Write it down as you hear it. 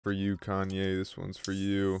For you, Kanye. This one's for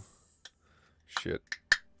you. Shit.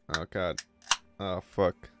 Oh, God. Oh,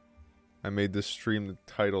 fuck. I made this stream the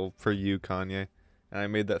title for you, Kanye. And I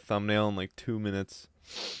made that thumbnail in like 2 minutes.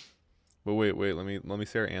 But wait, let me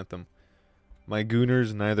say our anthem. My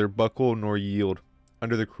gooners neither buckle nor yield.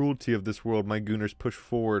 Under the cruelty of this world, my gooners push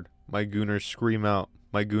forward. My gooners scream out.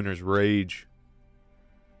 My gooners rage.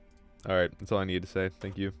 Alright, that's all I needed to say.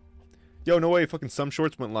 Thank you. Yo, no way, fucking Some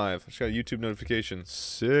Shorts went live. I just got a YouTube notification.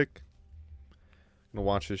 Sick. I'm gonna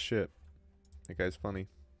watch this shit. That guy's funny.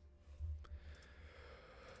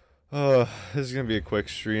 This is gonna be a quick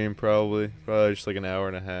stream, probably. Probably just like an hour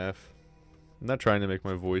and a half. I'm not trying to make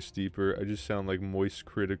my voice deeper. I just sound like moist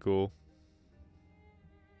critical.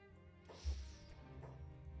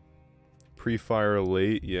 Pre-fire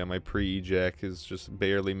late. Yeah, my pre-ejac is just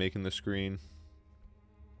barely making the screen.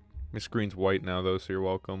 My screen's white now, though, so you're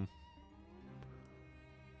welcome.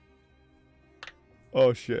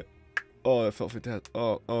 Oh, shit. Oh, that felt fantastic.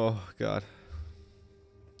 Oh, God.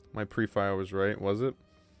 My pre-fire was right, was it?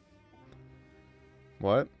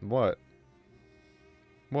 What?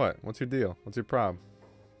 What's your deal? What's your problem?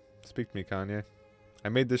 Speak to me, Kanye. I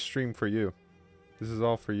made this stream for you. This is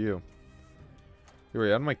all for you.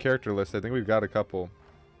 Wait, on my character list, I think we've got a couple.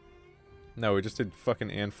 No, we just did fucking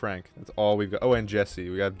Anne Frank. That's all we've got. Oh, and Jesse.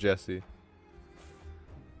 We got Jesse.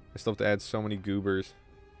 I still have to add so many goobers.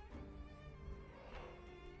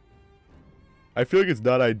 I feel like it's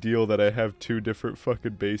not ideal that I have 2 different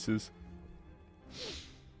fucking bases.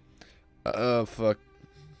 Fuck.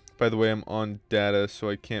 By the way, I'm on data, so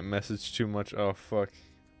I can't message too much. Oh, fuck.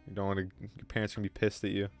 You don't want to... Your parents are gonna be pissed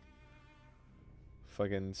at you.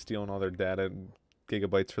 Fucking stealing all their data,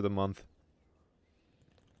 gigabytes for the month.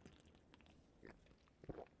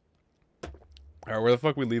 Alright, where the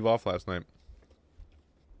fuck we leave off last night?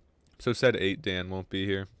 So said 8 Dan won't be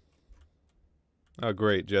here. Oh,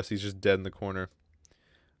 great. Jesse's just dead in the corner.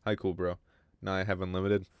 Hi, cool, bro. Now I have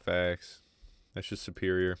unlimited. Facts. That's just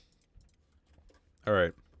superior.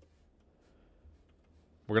 Alright.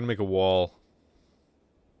 We're gonna make a wall.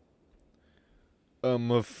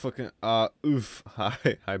 A fucking, oof.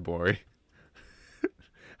 Hi, Bori.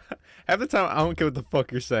 Half the time, I don't care what the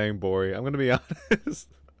fuck you're saying, Bori. I'm gonna be honest.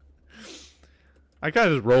 I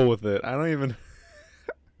kinda just roll with it. I don't even...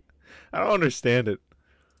 I don't understand it.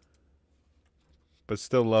 But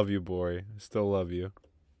still love you, Bori. Still love you.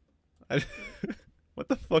 What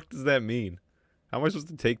the fuck does that mean? How am I supposed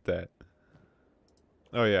to take that?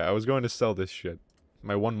 Oh yeah, I was going to sell this shit.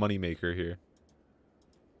 My one money maker here.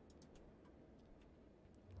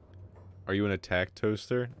 Are you an attack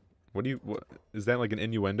toaster? What is that like an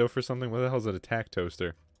innuendo for something? What the hell is an attack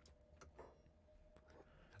toaster?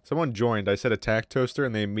 Someone joined, I said attack toaster,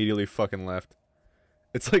 and they immediately fucking left.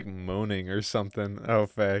 It's like moaning or something. Oh,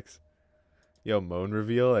 facts. Yo, moan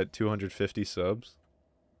reveal at 250 subs.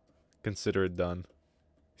 Consider it done.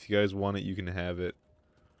 If you guys want it, you can have it.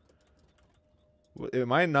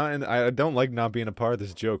 Am I not in... I don't like not being a part of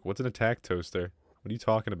this joke. What's an attack toaster? What are you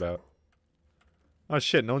talking about? Oh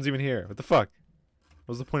shit, no one's even here. What the fuck?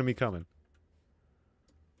 What's the point of me coming?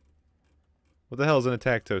 What the hell is an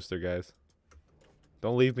attack toaster, guys?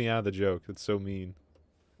 Don't leave me out of the joke. It's so mean.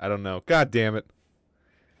 I don't know. God damn it.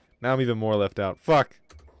 Now I'm even more left out. Fuck.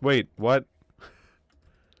 Wait, what?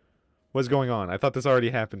 What's going on? I thought this already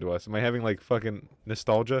happened to us. Am I having like fucking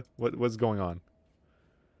nostalgia? What's going on?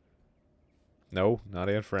 No, not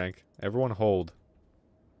Anne Frank. Everyone hold.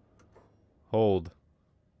 Hold.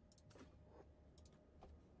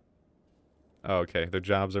 Oh, okay. Their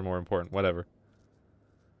jobs are more important. Whatever.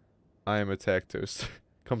 I am attack toaster.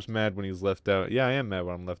 Comes mad when he's left out. Yeah, I am mad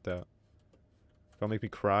when I'm left out. Don't make me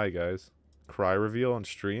cry, guys. Cry reveal on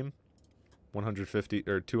stream. 150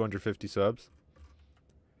 or 250 subs.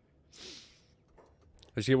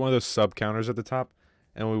 I just get one of those sub counters at the top,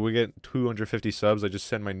 and when we get 250 subs, I just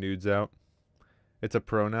send my nudes out. It's a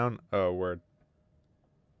pronoun. Oh, word.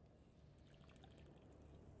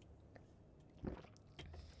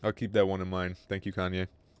 I'll keep that one in mind. Thank you, Kanye.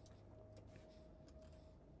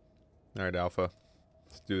 Alright, Alpha.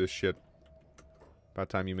 Let's do this shit. About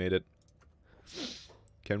time you made it.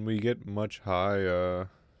 Can we get much higher?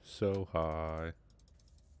 So high.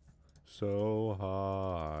 So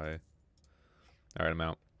high. Alright, I'm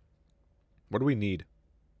out. What do we need?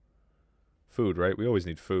 Food, right? We always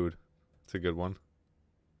need food. It's a good one.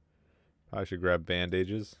 I should grab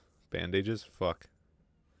bandages. Bandages? Fuck.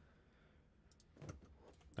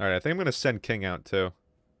 Alright, I think I'm gonna send King out too.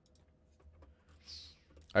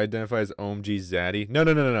 I identify as OMG Zaddy. No.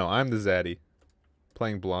 I'm the Zaddy.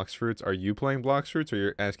 Playing Blox Fruits. Are you playing Blox Fruits, or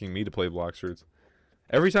you're asking me to play Blox Fruits?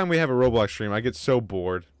 Every time we have a Roblox stream, I get so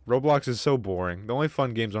bored. Roblox is so boring. The only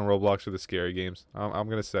fun games on Roblox are the scary games. I'm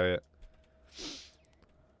gonna say it.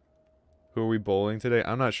 Who are we bowling today?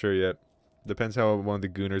 I'm not sure yet. Depends how one of the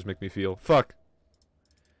gooners make me feel. Fuck.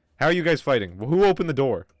 How are you guys fighting? Well, who opened the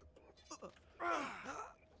door?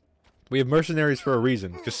 We have mercenaries for a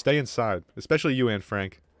reason. Just stay inside. Especially you, Anne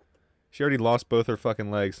Frank. She already lost both her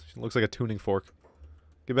fucking legs. She looks like a tuning fork.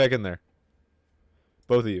 Get back in there.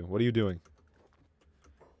 Both of you. What are you doing?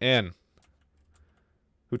 Anne.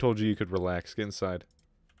 Who told you you could relax? Get inside.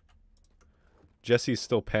 Jesse's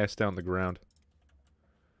still passed down the ground.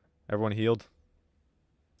 Everyone healed?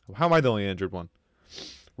 How am I the only injured one?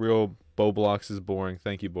 Real bow blocks is boring.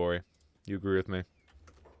 Thank you, Bori. You agree with me.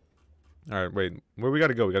 Alright, wait. Where we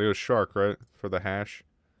gotta go? We gotta go to Shark, right? For the hash.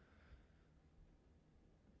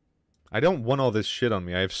 I don't want all this shit on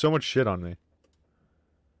me. I have so much shit on me.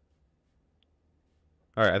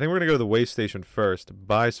 Alright, I think we're gonna go to the way station first.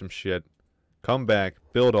 Buy some shit. Come back.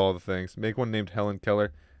 Build all the things. Make one named Helen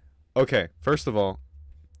Keller. Okay, first of all,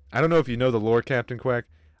 I don't know if you know the lore, Captain Quack.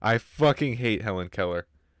 I fucking hate Helen Keller.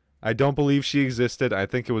 I don't believe she existed. I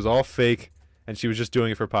think it was all fake, and she was just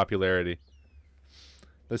doing it for popularity.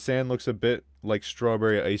 The sand looks a bit like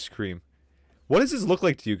strawberry ice cream. What does this look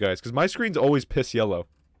like to you guys? Because my screen's always piss yellow.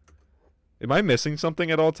 Am I missing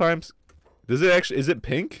something at all times? Does it actually... Is it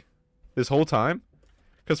pink? This whole time?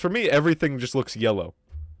 Because for me, everything just looks yellow.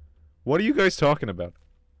 What are you guys talking about?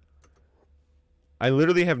 I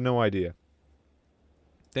literally have no idea.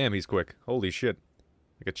 Damn, he's quick. Holy shit.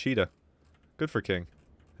 Like a cheetah. Good for King.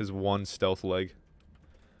 His one stealth leg.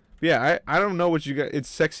 But yeah, I don't know what you got. It's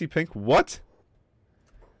sexy pink. What?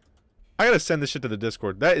 I gotta send this shit to the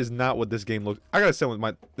Discord. That is not what this game looks... I gotta send with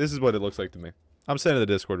my... This is what it looks like to me. I'm sending to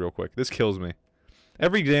the Discord real quick. This kills me.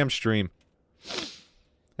 Every damn stream.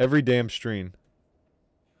 Every damn stream.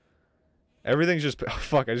 Everything's just... Oh,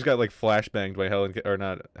 fuck, I just got, like, flashbanged by Helen... Or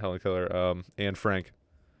not Helen Keller, Anne Frank.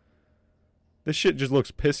 This shit just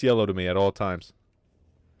looks piss yellow to me at all times.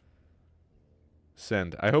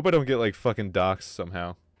 Send. I hope I don't get, like, fucking doxxed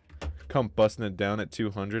somehow. Come busting it down at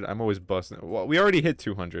 200. I'm always busting it. Well, we already hit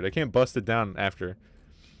 200. I can't bust it down after.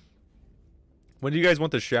 When do you guys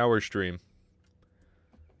want the shower stream?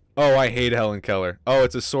 Oh, I hate Helen Keller. Oh,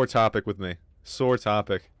 it's a sore topic with me. Sore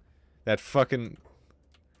topic. That fucking...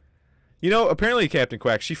 You know, apparently, Captain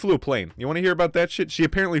Quack, she flew a plane. You want to hear about that shit? She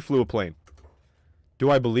apparently flew a plane.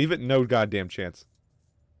 Do I believe it? No goddamn chance.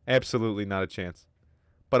 Absolutely not a chance.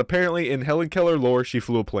 But apparently, in Helen Keller lore, she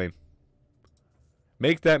flew a plane.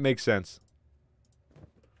 Make that make sense.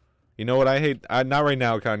 You know what I hate? Not right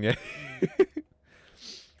now, Kanye.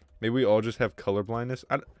 Maybe we all just have color blindness.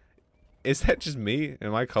 Is that just me?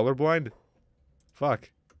 Am I colorblind?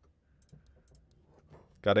 Fuck.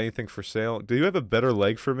 Got anything for sale? Do you have a better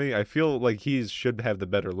leg for me? I feel like he should have the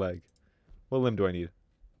better leg. What limb do I need?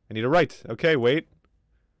 I need a right. Okay, wait.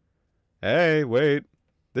 Hey, wait.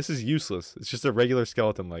 This is useless. It's just a regular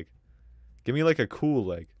skeleton leg. Give me like a cool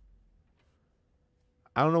leg.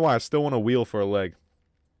 I don't know why I still want a wheel for a leg.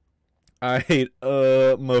 I hate,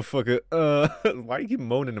 motherfucker, why you keep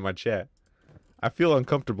moaning in my chat? I feel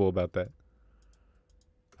uncomfortable about that.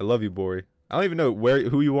 I love you, Bori. I don't even know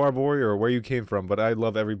who you are, Bori, or where you came from, but I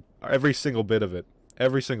love every single bit of it.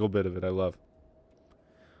 Every single bit of it, I love.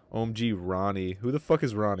 OMG, Ronnie. Who the fuck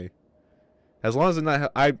is Ronnie? As long as it's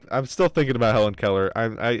not... I'm still thinking about Helen Keller.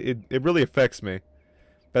 It really affects me.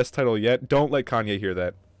 Best title yet. Don't let Kanye hear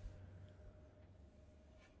that.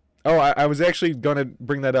 Oh, I was actually gonna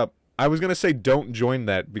bring that up. I was gonna say don't join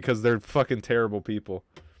that because they're fucking terrible people.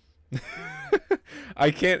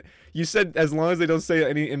 I can't... You said as long as they don't say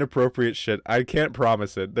any inappropriate shit. I can't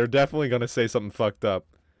promise it. They're definitely gonna say something fucked up.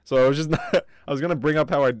 So I was just not... I was gonna bring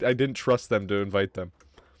up how I didn't trust them to invite them.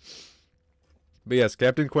 But yes,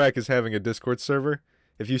 Captain Quack is having a Discord server.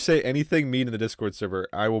 If you say anything mean in the Discord server,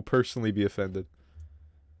 I will personally be offended.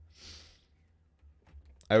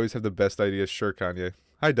 I always have the best ideas. Sure, Kanye.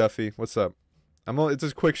 Hi, Duffy. What's up? It's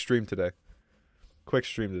a quick stream today. Quick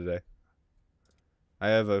stream today. I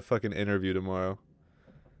have a fucking interview tomorrow.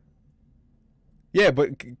 Yeah,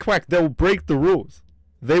 but Quack, they'll break the rules.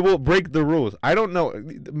 They will break the rules. I don't know.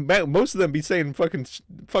 Most of them be saying fucking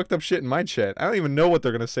fucked up shit in my chat. I don't even know what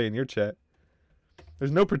they're gonna say in your chat.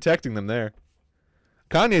 There's no protecting them there.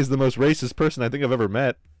 Kanye is the most racist person I think I've ever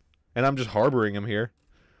met. And I'm just harboring him here.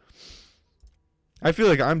 I feel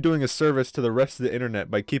like I'm doing a service to the rest of the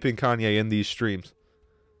internet by keeping Kanye in these streams.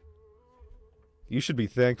 You should be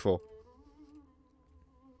thankful.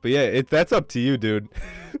 But yeah, that's up to you, dude.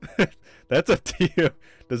 That's up to you.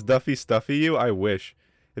 Does Duffy stuffy you? I wish.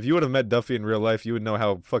 If you would have met Duffy in real life, you would know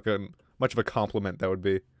how fucking much of a compliment that would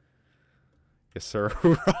be. Yes, sir.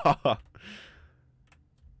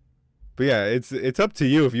 But yeah, it's up to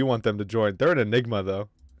you if you want them to join. They're an enigma though.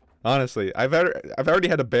 Honestly, I've already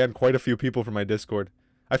had to ban quite a few people from my Discord.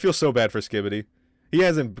 I feel so bad for Skibbity. He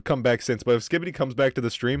hasn't come back since, but if Skibbity comes back to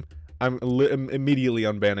the stream, I'm immediately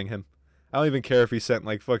unbanning him. I don't even care if he sent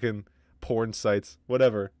like fucking porn sites,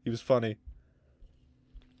 whatever. He was funny.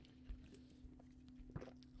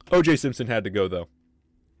 OJ Simpson had to go though.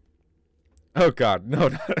 Oh god,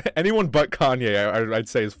 no, anyone but Kanye I'd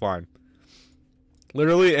say is fine.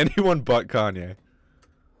 Literally anyone but Kanye.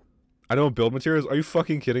 I don't build materials? Are you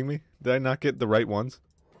fucking kidding me? Did I not get the right ones?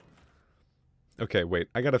 Okay, wait.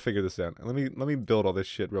 I gotta figure this out. Let me build all this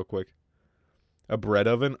shit real quick. A bread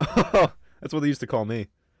oven? That's what they used to call me.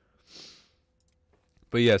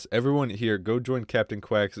 But yes, everyone here, go join Captain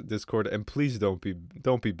Quack's Discord, and please don't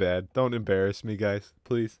be bad. Don't embarrass me, guys.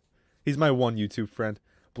 Please. He's my one YouTube friend.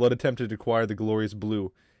 Blood attempted to acquire the glorious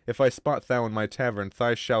blue. If I spot thou in my tavern,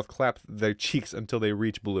 thighs shall clap their cheeks until they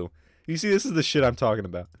reach blue. You see, this is the shit I'm talking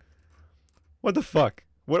about. What the fuck?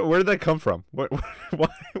 Where did that come from? What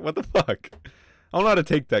the fuck? I don't know how to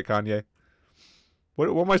take that, Kanye. What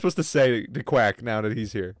am I supposed to say to Quack now that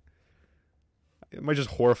he's here? It might just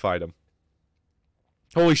horrified him.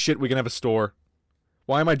 Holy shit, we can have a store.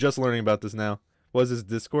 Why am I just learning about this now? What is this,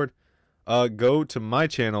 Discord? Go to my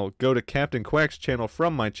channel. Go to Captain Quack's channel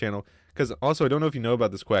from my channel. Because also, I don't know if you know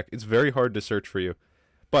about this, Quack. It's very hard to search for you.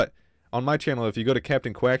 But on my channel, if you go to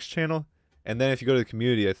Captain Quack's channel, and then if you go to the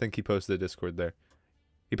community, I think he posted a Discord there.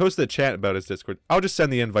 He posted a chat about his Discord. I'll just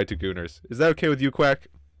send the invite to Gooners. Is that okay with you, Quack?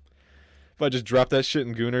 If I just drop that shit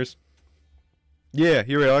in Gooners? Yeah,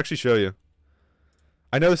 here, I'll actually show you.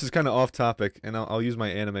 I know this is kind of off topic, and I'll use my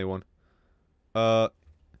anime one.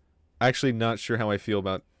 Actually not sure how I feel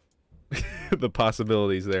about the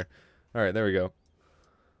possibilities there. Alright, there we go.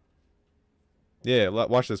 Yeah,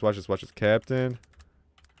 watch this, watch this, watch this. Captain.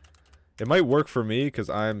 It might work for me, because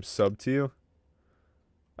I'm sub to you.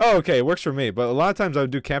 Oh, okay, it works for me, but a lot of times I would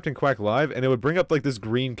do Captain Quack live, and it would bring up, like, this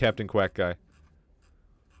green Captain Quack guy.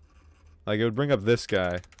 Like, it would bring up this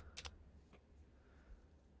guy.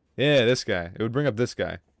 Yeah, this guy. It would bring up this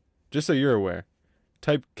guy. Just so you're aware.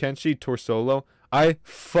 Type Kenshi Torsolo. I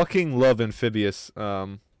fucking love Amphibious,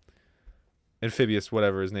 Amphibious,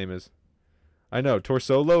 whatever his name is. I know,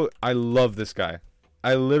 Torsolo, I love this guy.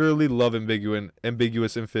 I literally love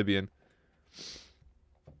Ambiguous Amphibian.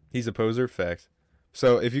 He's a poser? Facts.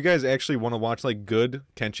 So, if you guys actually want to watch, like, good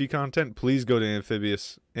Kenshi content, please go to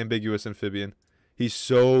Ambiguous Amphibian. He's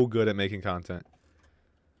so good at making content.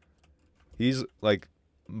 He's, like,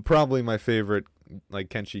 probably my favorite, like,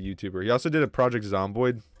 Kenshi YouTuber. He also did a Project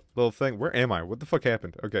Zomboid little thing. Where am I? What the fuck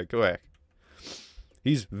happened? Okay, go back.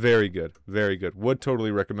 He's very good. Very good. Would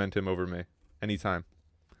totally recommend him over me. Anytime.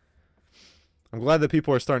 I'm glad that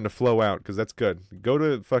people are starting to flow out, because that's good. Go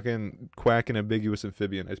to fucking Quack and Ambiguous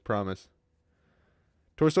Amphibian, I promise.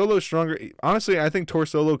 Torsolo is stronger. Honestly, I think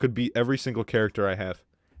Torsolo could beat every single character I have.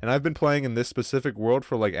 And I've been playing in this specific world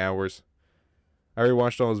for like hours. I already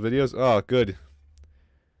watched all his videos. Oh, good.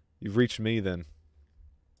 You've reached me then.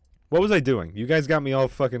 What was I doing? You guys got me all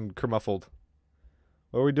fucking kermuffled.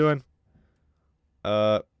 What were we doing?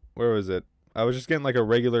 Where was it? I was just getting like a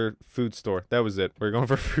regular food store. That was it. We're going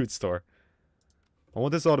for a food store. I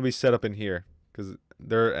want this all to be set up in here, because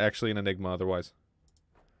they're actually an enigma otherwise.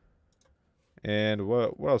 And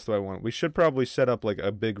what else do I want? We should probably set up like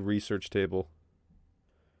a big research table.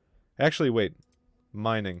 Actually, wait.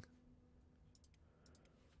 Mining.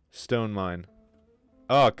 Stone mine.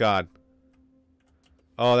 Oh, God.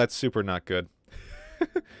 Oh, that's super not good.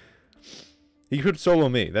 He could solo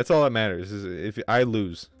me. That's all that matters. Is if I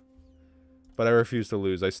lose. But I refuse to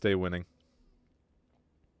lose. I stay winning.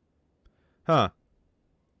 Huh.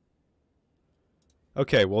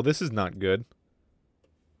 Okay, well, this is not good.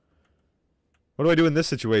 What do I do in this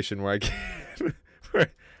situation where I can't,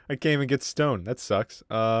 where I can't even get stone? That sucks.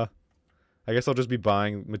 I guess I'll just be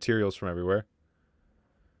buying materials from everywhere.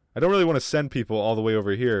 I don't really want to send people all the way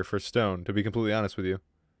over here for stone, to be completely honest with you.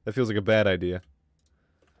 That feels like a bad idea.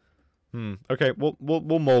 Okay,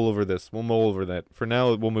 we'll mull over this. We'll mull over that. For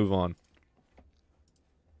now, we'll move on.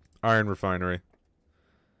 Iron refinery.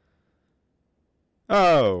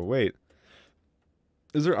 Oh, wait.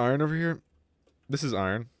 Is there iron over here? This is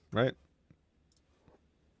iron, right?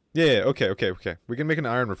 Yeah, okay. We can make an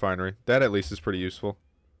iron refinery. That at least is pretty useful.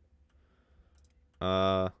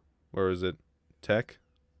 Where is it? Tech?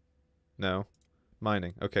 No.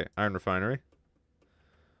 Mining. Okay, iron refinery.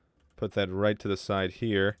 Put that right to the side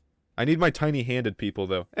here. I need my tiny-handed people,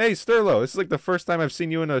 though. Hey, Sterlo! This is like the first time I've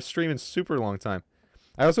seen you in a stream in super long time.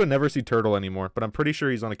 I also never see Turtle anymore, but I'm pretty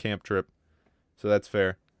sure he's on a camp trip. So that's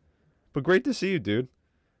fair. But great to see you, dude.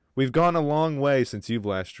 We've gone a long way since you've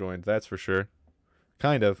last joined, that's for sure.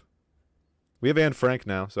 Kind of. We have Anne Frank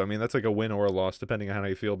now, so I mean, that's like a win or a loss, depending on how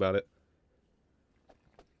you feel about it.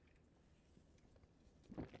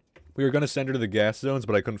 We were going to send her to the gas zones,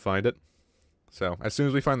 but I couldn't find it. So, as soon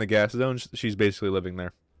as we find the gas zones, she's basically living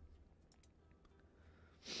there.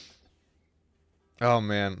 Oh,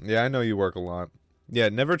 man. Yeah, I know you work a lot. Yeah,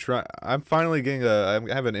 never try. I'm finally getting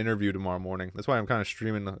I have an interview tomorrow morning. That's why I'm kind of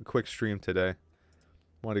streaming a quick stream today.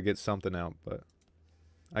 Want to get something out, but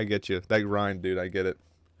I get you. That grind, dude, I get it.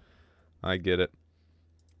 I get it.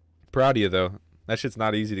 Proud of you, though. That shit's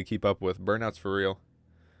not easy to keep up with. Burnout's for real.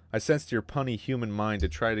 I sensed your punny human mind to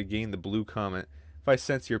try to gain the blue comment. If I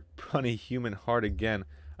sense your punny human heart again,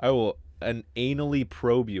 I will anally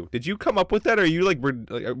probe you. Did you come up with that, or are you like,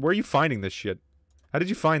 where are you finding this shit? How did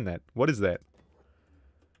you find that? What is that?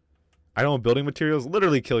 I don't know, building materials?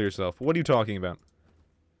 Literally kill yourself. What are you talking about?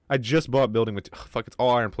 I just bought building materials. Fuck, it's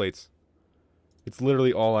all iron plates. It's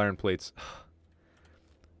literally all iron plates.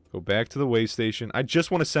 Go back to the way station. I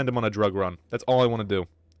just want to send him on a drug run. That's all I want to do.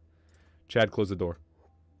 Chad, close the door.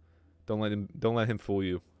 Don't let him fool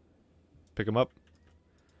you. Pick him up.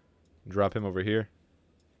 Drop him over here.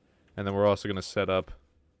 And then we're also going to set up...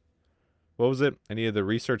 What was it? I needed the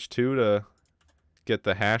research too to get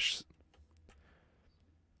the hash.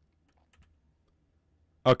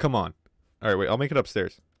 Oh, come on. Alright, wait. I'll make it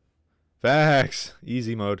upstairs. Facts.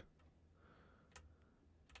 Easy mode.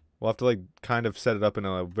 We'll have to, like, kind of set it up in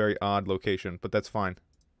a very odd location, but that's fine.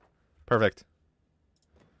 Perfect.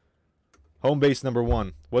 Home base number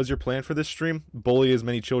 1. What is your plan for this stream? Bully as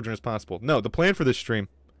many children as possible. No, the plan for this stream...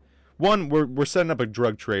 1, we're setting up a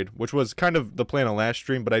drug trade, which was kind of the plan of last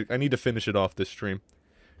stream, but I need to finish it off this stream.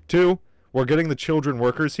 2, we're getting the children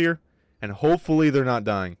workers here, and hopefully they're not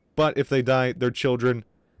dying. But if they die, they're children...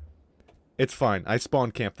 It's fine. I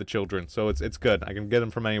spawn camp the children, so it's good. I can get them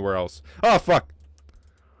from anywhere else. Oh, fuck!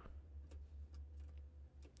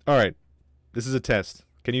 Alright. This is a test.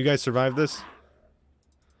 Can you guys survive this?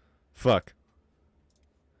 Fuck.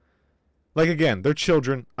 Like, again, they're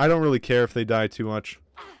children. I don't really care if they die too much.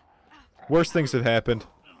 Worse things have happened.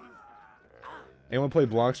 Anyone play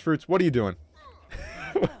Blocks Fruits? What are you doing?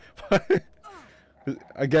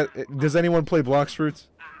 Does anyone play Blocks Fruits?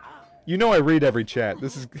 You know I read every chat.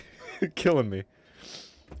 This is killing me.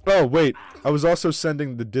 Oh, wait. I was also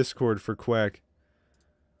sending the Discord for Quack.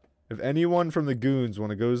 If anyone from the goons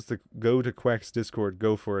want to go to Quack's Discord,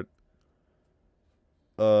 go for it.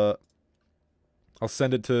 I'll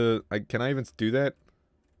send it to... can I even do that?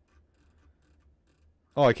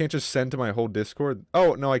 Oh, I can't just send to my whole Discord?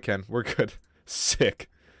 Oh, no, I can. We're good. Sick.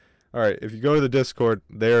 Alright, if you go to the Discord,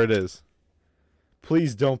 there it is.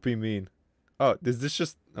 Please don't be mean. Oh, is this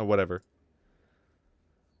just... Oh, whatever.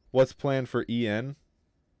 What's planned for EN?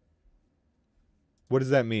 What does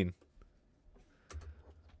that mean?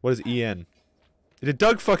 What is EN? Did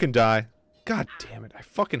Doug fucking die? God damn it. I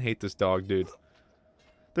fucking hate this dog, dude.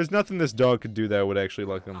 There's nothing this dog could do that would actually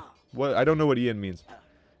like him. What? I don't know what EN means.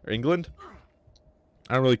 Or England?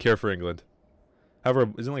 I don't really care for England.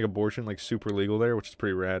 However, isn't like abortion like super legal there, which is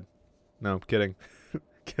pretty rad? No, kidding.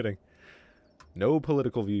 Kidding. No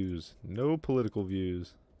political views. No political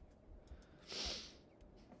views.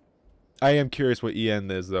 I am curious what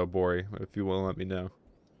EN is though, Bori, if you will let me know.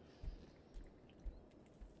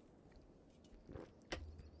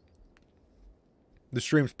 The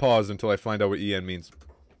stream's paused until I find out what EN means.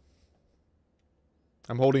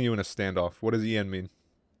 I'm holding you in a standoff. What does EN mean?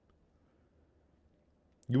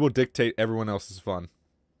 You will dictate everyone else's fun.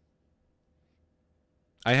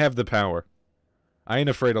 I have the power. I ain't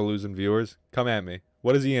afraid of losing viewers. Come at me.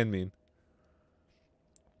 What does EN mean?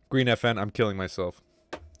 Green FN, I'm killing myself.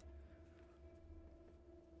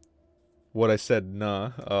 What I said,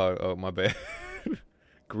 nah. Oh, my bad.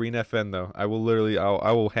 Green FN, though. I will literally,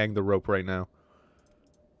 I will hang the rope right now.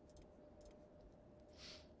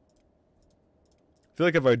 I feel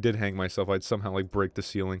like if I did hang myself, I'd somehow, like, break the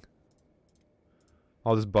ceiling.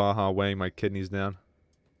 All this Baja weighing my kidneys down.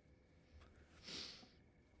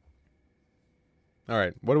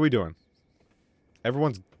 Alright, what are we doing?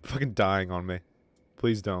 Everyone's fucking dying on me.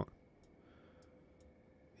 Please don't.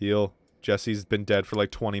 Heal. Jesse's been dead for like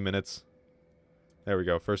 20 minutes. There we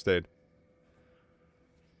go, first aid.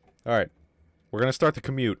 Alright. We're gonna start the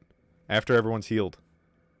commute after everyone's healed.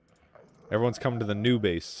 Everyone's coming to the new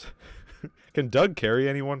base. Can Doug carry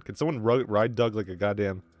anyone? Can someone ride Doug like a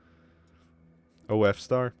goddamn OF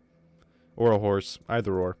star? Or a horse.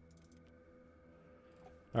 Either or.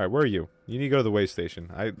 Alright, where are you? You need to go to the way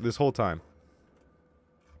station. This whole time.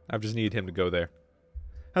 I've just needed him to go there.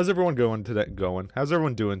 How's everyone going today? How's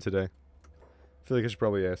everyone doing today? I feel like I should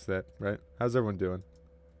probably ask that, right? How's everyone doing?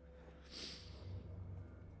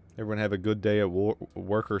 Everyone have a good day at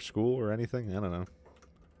work or school or anything? I don't know.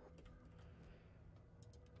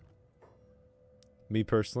 Me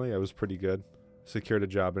personally, I was pretty good. Secured a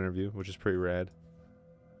job interview, which is pretty rad.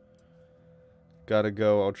 Gotta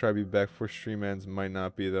go. I'll try to be back before stream ends. Might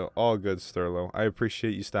not be, though. All good, Sterlo. I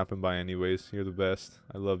appreciate you stopping by anyways. You're the best.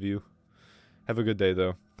 I love you. Have a good day,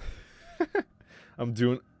 though. I'm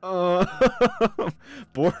doing... Bori,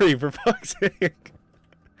 for fuck's sake.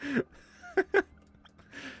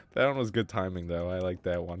 That one was good timing, though. I like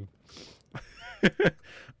that one.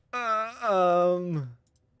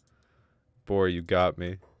 Bori, you got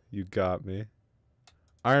me. You got me.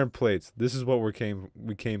 Iron plates. This is what we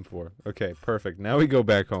came for. Okay, perfect. Now we go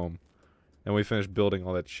back home. And we finish building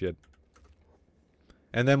all that shit.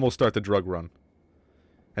 And then we'll start the drug run.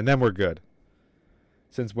 And then we're good.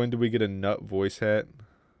 Since when do we get a nut voice hat?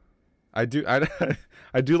 I do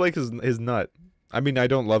like his nut. I mean, I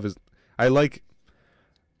don't love his... I like...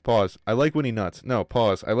 Pause. I like when he nuts. No,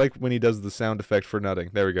 pause. I like when he does the sound effect for nutting.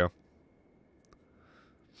 There we go.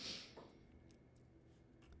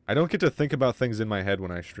 I don't get to think about things in my head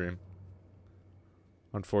when I stream.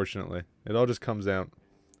 Unfortunately. It all just comes out.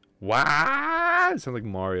 Wow! It sounds like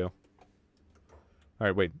Mario.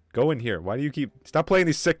 Alright, wait. Go in here. Why do you keep... Stop playing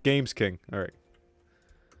these sick games, King. Alright.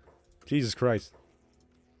 Jesus Christ.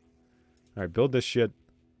 Alright, build this shit.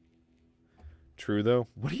 True, though?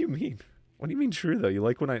 What do you mean? What do you mean true, though? You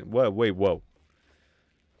like when I... What? Wait, whoa.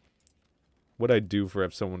 What'd I do for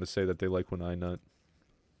have someone to say that they like when I nut?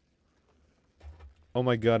 Oh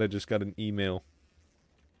my god, I just got an email.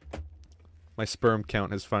 My sperm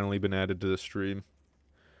count has finally been added to the stream.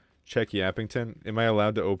 Check Yappington. Am I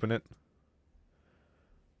allowed to open it?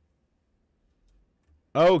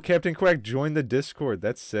 Oh, Captain Quack joined the Discord.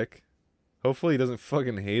 That's sick. Hopefully he doesn't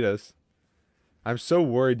fucking hate us. I'm so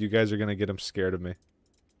worried you guys are gonna get him scared of me.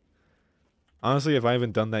 Honestly, if I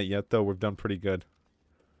haven't done that yet, though, we've done pretty good.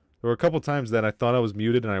 There were a couple times that I thought I was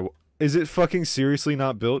muted and Is it fucking seriously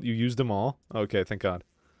not built? You used them all? Okay, thank God.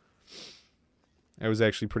 I was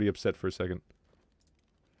actually pretty upset for a second.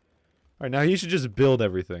 Alright, now he should just build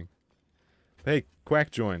everything. Hey,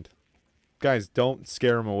 Quack joined. Guys, don't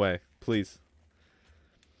scare him away, please.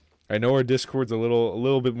 I know our Discord's a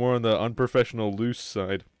little bit more on the unprofessional loose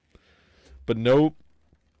side. But no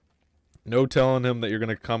telling him that you're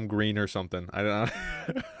gonna come green or something. I don't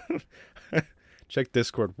know. Check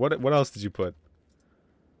Discord. What else did you put?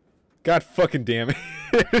 God fucking damn it.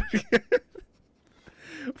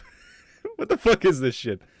 What the fuck is this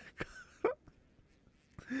shit?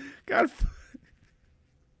 God.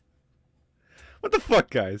 What the fuck,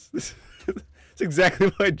 guys? This is exactly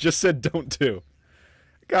what I just said don't do.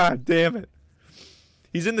 God damn it.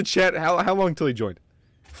 He's in the chat. How long till he joined?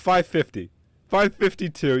 5:50.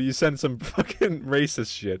 5:52. You send some fucking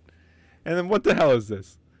racist shit. And then what the hell is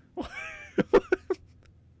this? What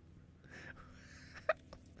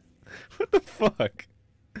the fuck?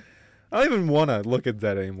 I don't even want to look at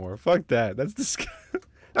that anymore. Fuck that. That's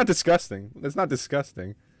not disgusting. That's not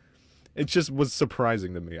disgusting. It just was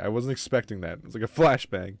surprising to me. I wasn't expecting that. It was like a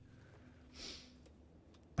flashbang.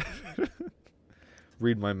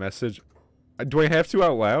 Read my message. Do I have to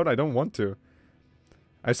out loud? I don't want to.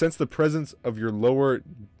 I sense the presence of your lower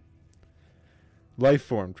life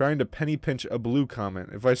form, trying to penny pinch a blue comment.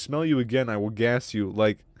 If I smell you again, I will gas you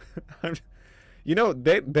like... You know,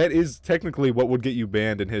 that is technically what would get you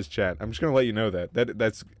banned in his chat. I'm just going to let you know that.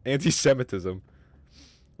 That's anti-Semitism.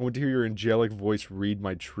 I want to hear your angelic voice read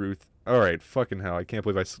my truth. Alright, fucking hell. I can't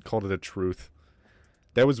believe I called it a truth.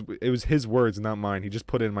 It was his words, not mine. He just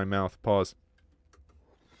put it in my mouth. Pause.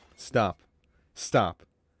 Stop. Stop.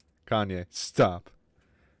 Kanye, stop.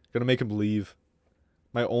 Gonna make him leave.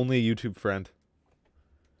 My only YouTube friend.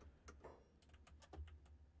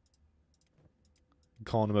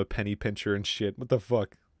 Calling him a penny pincher and shit. What the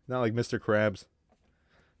fuck? Not like Mr. Krabs.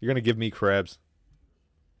 You're gonna give me crabs.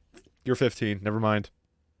 You're 15. Never mind.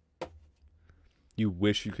 You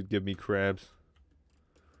wish you could give me crabs.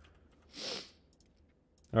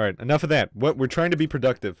 Alright, enough of that. What? We're trying to be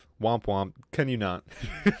productive. Womp womp. Can you not?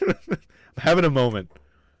 I'm having a moment.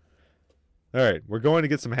 Alright, we're going to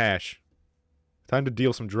get some hash. Time to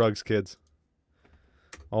deal some drugs, kids.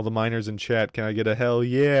 All the minors in chat, can I get a hell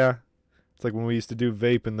yeah? It's like when we used to do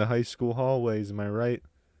vape in the high school hallways, am I right?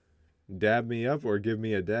 Dab me up or give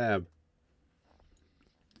me a dab.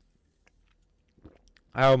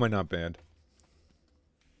 How am I not banned?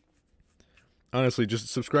 Honestly, just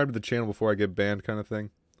subscribe to the channel before I get banned kind of thing.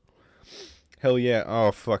 Hell yeah.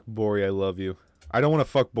 Oh, fuck, Bori, I love you. I don't want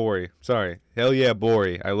to fuck Bori. Sorry. Hell yeah,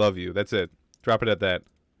 Bori, I love you. That's it. Drop it at that.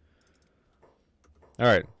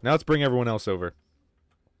 Alright, now let's bring everyone else over.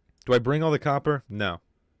 Do I bring all the copper? No.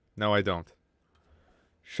 No, I don't.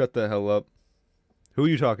 Shut the hell up. Who are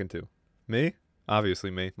you talking to? Me?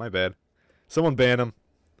 Obviously me. My bad. Someone ban him.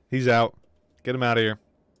 He's out. Get him out of here.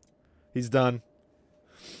 He's done.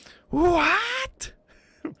 What?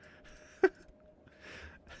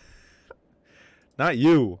 Not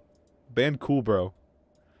you. Ban Cool Bro.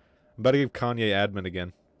 I'm about to give Kanye admin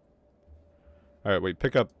again. Alright, wait.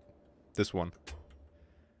 Pick up this one.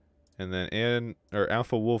 And then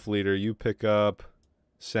Alpha Wolf Leader, you pick up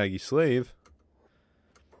Saggy Slave.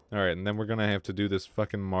 Alright, and then we're gonna have to do this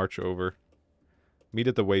fucking march over. Meet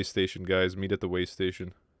at the way station, guys. Meet at the way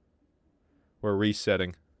station. We're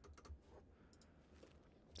resetting.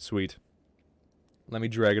 Sweet. Let me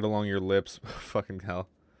drag it along your lips. Fucking hell.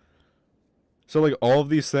 So, like, all of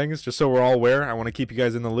these things, just so we're all aware, I want to keep you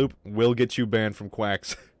guys in the loop, will get you banned from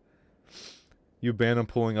Quacks. You ban them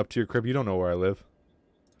pulling up to your crib. You don't know where I live.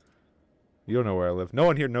 You don't know where I live. No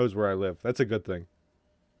one here knows where I live. That's a good thing.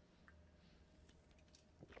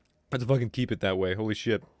 Let's fucking keep it that way. Holy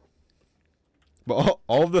shit. But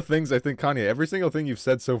all of the things I think, Kanye, every single thing you've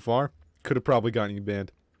said so far could have probably gotten you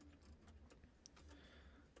banned.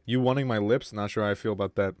 You wanting my lips? Not sure how I feel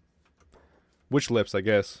about that. Which lips, I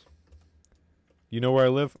guess. You know where I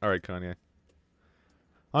live? Alright, Kanye.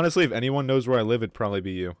 Honestly, if anyone knows where I live, it'd probably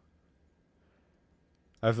be you.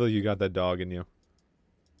 I feel like you got that dog in you.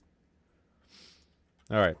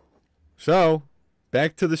 Alright. So,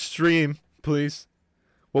 back to the stream, please.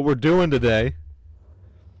 What we're doing today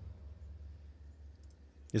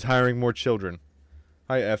is hiring more children.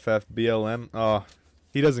 Hi, FF, BLM. Oh,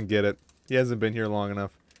 he doesn't get it. He hasn't been here long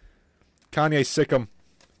enough. Kanye, sick him.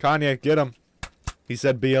 Kanye, get him. He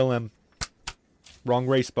said BLM. Wrong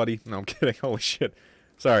race, buddy. No, I'm kidding. Holy shit.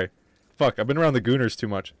 Sorry. Fuck, I've been around the Gooners too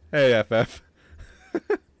much. Hey, FF.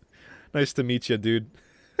 Nice to meet you, dude.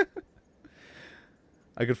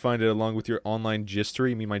 I could find it along with your online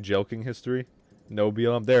gistery. You mean my joking history? No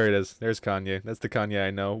BLM. There it is. There's Kanye. That's the Kanye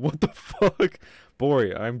I know. What the fuck?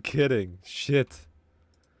 Boy, I'm kidding. Shit.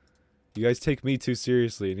 You guys take me too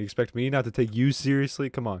seriously, and you expect me not to take you seriously?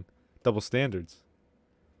 Come on. Double standards.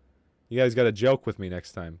 You guys gotta joke with me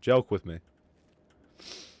next time. Joke with me.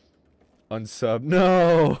 Unsub.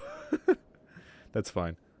 No! That's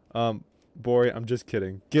fine. Boy, I'm just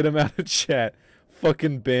kidding. Get him out of chat.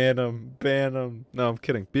 Fucking ban him. Ban him. No, I'm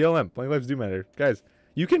kidding. BLM. Black lives do matter. Guys,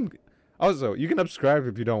 you can... Also, you can subscribe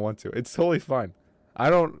if you don't want to. It's totally fine.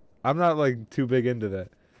 I'm not, like, too big into that.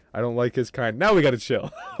 I don't like his kind. Now we gotta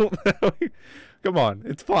chill. Come on.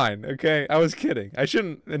 It's fine, okay? I was kidding. I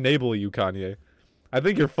shouldn't enable you, Kanye. I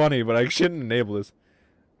think you're funny, but I shouldn't enable this.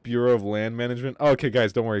 Bureau of Land Management. Oh, okay,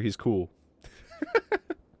 guys, don't worry. He's cool.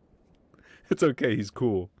 It's okay. He's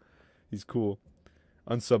cool. He's cool.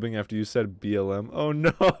 Unsubbing after you said BLM. Oh,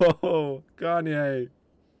 no. Kanye.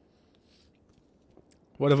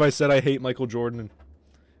 What if I said I hate Michael Jordan?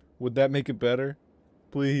 Would that make it better?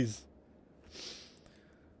 Please.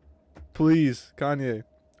 Please, Kanye.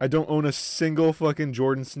 I don't own a single fucking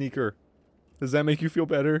Jordan sneaker. Does that make you feel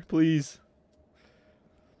better? Please.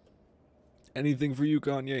 Anything for you,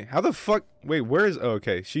 Kanye. How the fuck? Wait, where is... Oh,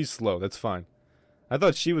 okay, she's slow. That's fine. I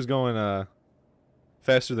thought she was going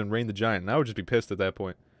faster than Rain the Giant. And I would just be pissed at that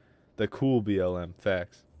point. The cool BLM.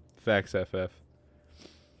 Facts. Facts, FF.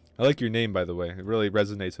 I like your name, by the way. It really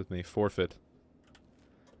resonates with me. Forfeit.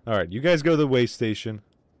 Alright, you guys go to the way station.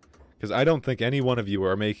 Because I don't think any one of you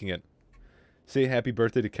are making it. Say happy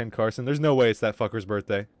birthday to Ken Carson. There's no way it's that fucker's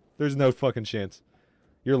birthday. There's no fucking chance.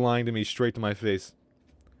 You're lying to me straight to my face.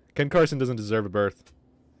 Ken Carson doesn't deserve a birth.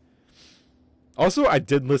 Also, I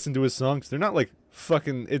did listen to his songs. They're not like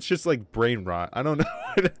fucking... It's just like brain rot. I don't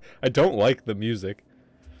know. I don't like the music.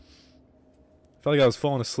 I felt like I was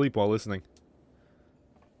falling asleep while listening.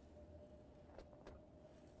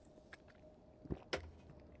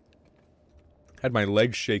 Had my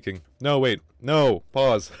legs shaking. No, wait. No.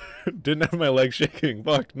 Pause. Didn't have my legs shaking.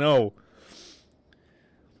 Fuck, no.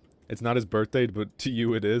 It's not his birthday, but to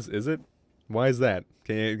you it is it? Why is that?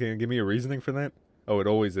 Can you give me a reasoning for that? Oh, it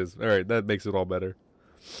always is. Alright, that makes it all better.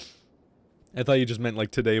 I thought you just meant like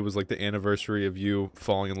today was like the anniversary of you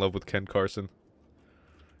falling in love with Ken Carson.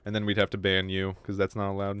 And then we'd have to ban you, because that's not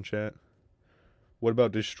allowed in chat. What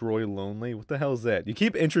about Destroy Lonely? What the hell is that? You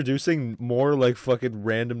keep introducing more like fucking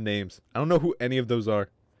random names. I don't know who any of those are.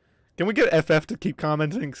 Can we get FF to keep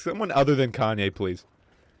commenting? Someone other than Kanye, please.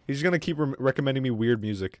 He's gonna keep recommending me weird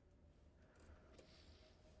music.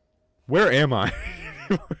 Where am I?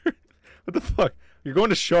 What the fuck? You're going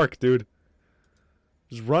to Shark, dude.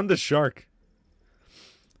 Just run to Shark.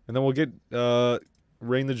 And then we'll get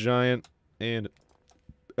Rain the Giant and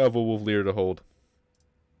Alpha Wolf Leader to hold.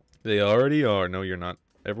 They already are. No, you're not.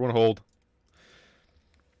 Everyone hold.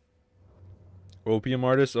 Opium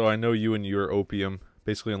artist? Oh, I know you and your opium.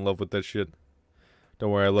 Basically in love with that shit.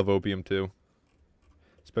 Don't worry, I love opium too.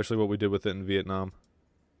 Especially what we did with it in Vietnam.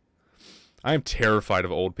 I am terrified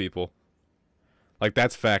of old people. Like,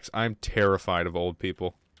 that's facts. I'm terrified of old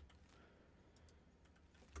people.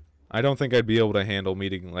 I don't think I'd be able to handle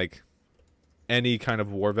meeting, like, any kind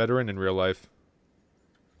of war veteran in real life.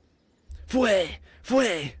 Fue!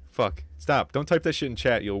 Fue! Fuck. Stop. Don't type that shit in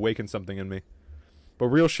chat. You'll awaken something in me. But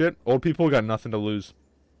real shit, old people got nothing to lose.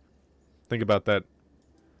 Think about that.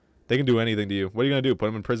 They can do anything to you. What are you gonna do? Put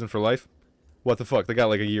them in prison for life? What the fuck? They got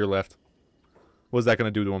like a year left. What's that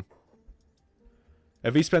gonna do to him?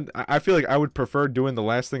 If he spent... I feel like I would prefer doing the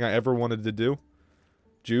last thing I ever wanted to do.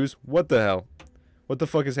 Jews? What the hell? What the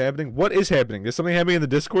fuck is happening? What is happening? Is something happening in the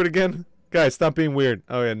Discord again? Guys, stop being weird.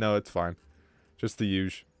 Oh yeah, no, it's fine. Just the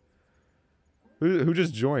usual. Who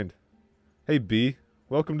just joined? Hey B,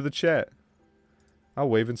 welcome to the chat. I'll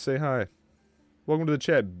wave and say hi. Welcome to the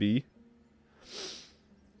chat, B.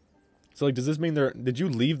 So like, does this mean they're... Did you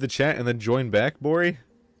leave the chat and then join back, Bori?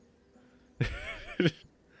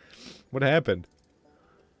 What happened?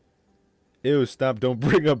 Ew, stop, don't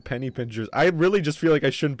bring up penny pinchers. I really just feel like I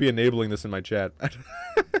shouldn't be enabling this in my chat.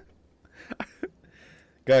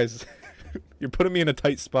 Guys, you're putting me in a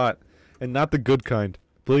tight spot. And not the good kind.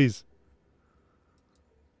 Please.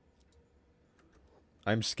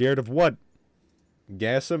 I'm scared of what?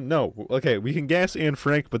 Gas him? No. Okay, we can gas Anne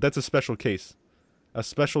Frank, but that's a special case. A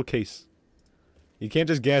special case. You can't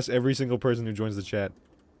just gas every single person who joins the chat.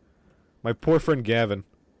 My poor friend Gavin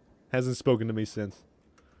hasn't spoken to me since.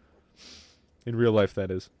 In real life,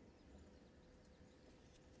 that is.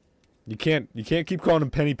 You can't keep calling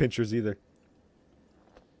them penny pinchers either.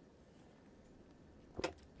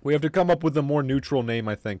 We have to come up with a more neutral name,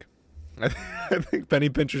 I think. I think penny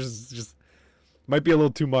pinchers is just... Might be a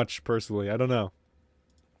little too much, personally. I don't know.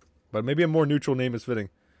 But maybe a more neutral name is fitting.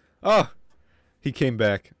 Oh! He came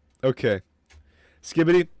back. Okay.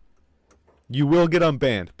 Skibbity, you will get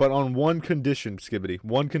unbanned, but on one condition, Skibbity.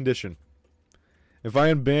 One condition. If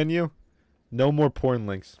I unban you, no more porn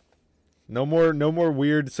links. No more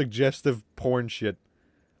weird, suggestive porn shit.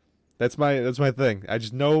 That's my thing. I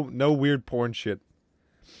just no weird porn shit.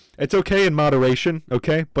 It's okay in moderation,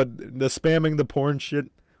 okay? But the spamming the porn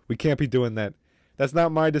shit, we can't be doing that. That's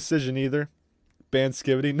not my decision either. Ban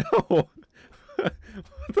Skibbity, no. What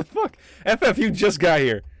the fuck? FF, you just got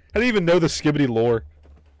here. I didn't even know the Skibbity lore.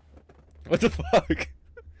 What the fuck?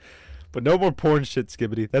 But no more porn shit,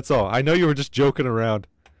 Skibbity. That's all. I know you were just joking around.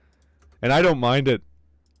 And I don't mind it.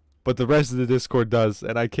 But the rest of the Discord does,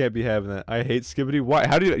 and I can't be having that. I hate Skibbity. Why?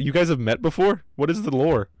 How do you guys have met before? What is the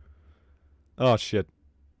lore? Oh shit.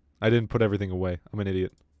 I didn't put everything away. I'm an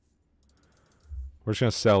idiot. We're just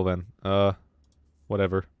gonna sell then.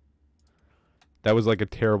 Whatever. That was like a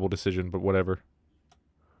terrible decision, but whatever.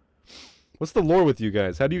 What's the lore with you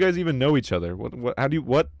guys? How do you guys even know each other?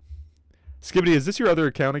 What? Skibbity, is this your other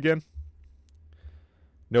account again?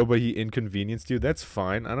 Nobody inconvenienced you? That's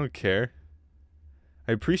fine. I don't care.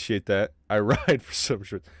 I appreciate that. I ride for some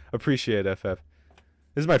shirts. Appreciate it, FF.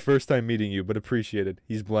 This is my first time meeting you, but appreciate it.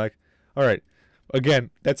 He's black. Alright. Again,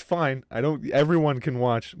 that's fine. Everyone can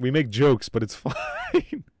watch. We make jokes, but it's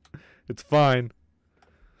fine. It's fine.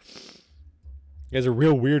 You guys are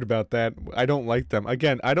real weird about that. I don't like them.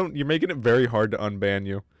 Again, you're making it very hard to unban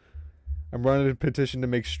you. I'm running a petition to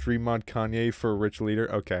make stream mod Kanye for a rich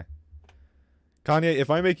leader. Okay. Kanye, if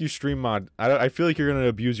I make you stream mod, I feel like you're going to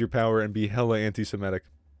abuse your power and be hella anti-Semitic.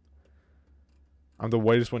 I'm the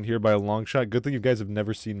whitest one here by a long shot. Good thing you guys have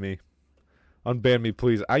never seen me. Unban me,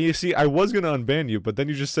 please. You see, I was going to unban you, but then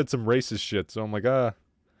you just said some racist shit. So I'm like, I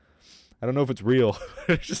don't know if it's real.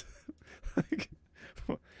 Just, like,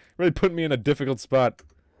 really putting me in a difficult spot.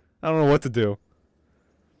 I don't know what to do.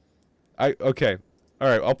 Okay.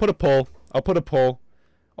 Alright, I'll put a poll.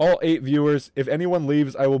 All 8 viewers, if anyone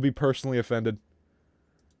leaves, I will be personally offended.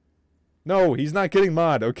 No, he's not getting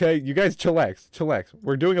mod, okay? You guys chillax. Chillax.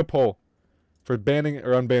 We're doing a poll for banning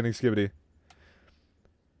or unbanning Skibbity.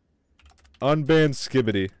 Unban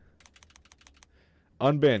Skibbity.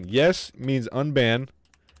 Unban. Yes means unban.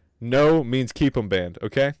 No means keep him banned,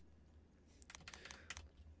 okay?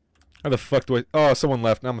 How the fuck do I... Oh, someone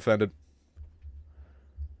left. Now I'm offended.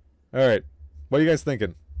 Alright. What are you guys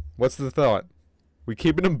thinking? What's the thought? We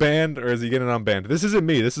keeping him banned, or is he getting unbanned? This isn't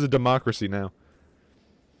me. This is a democracy now.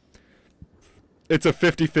 It's a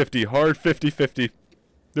 50-50. Hard 50-50.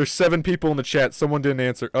 There's 7 people in the chat. Someone didn't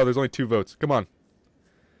answer. Oh, there's only 2 votes. Come on.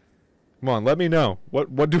 Come on, let me know.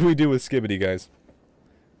 What do we do with Skibbity, guys?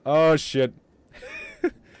 Oh, shit.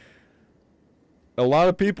 A lot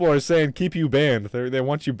of people are saying keep you banned. They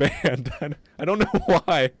want you banned. I don't know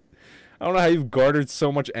why. I don't know how you've garnered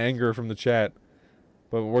so much anger from the chat.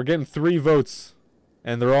 But we're getting 3 votes.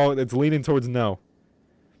 And it's leaning towards no.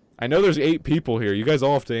 I know there's 8 people here. You guys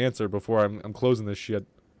all have to answer before I'm closing this shit.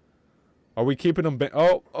 Are we keeping them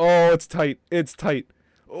oh, it's tight. It's tight.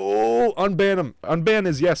 Oh, unban him. Unban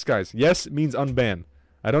is yes, guys. Yes means unban.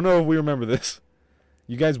 I don't know if we remember this.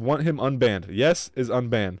 You guys want him unbanned. Yes is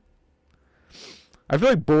unbanned. I feel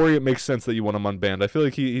like, Bori, it makes sense that you want him unbanned. I feel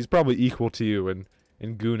like he's probably equal to you in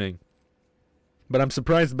gooning. But I'm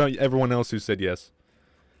surprised about everyone else who said yes.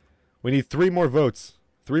 We need 3 more votes.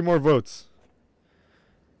 3 more votes.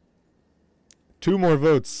 2 more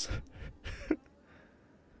votes.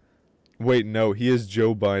 Wait, no, he is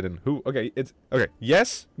Joe Biden. Who? Okay, okay.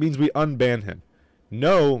 Yes means we unban him.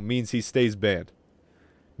 No means he stays banned.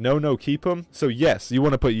 No, keep him. So yes, you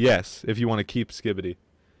want to put yes if you want to keep Skibidi.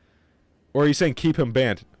 Or are you saying keep him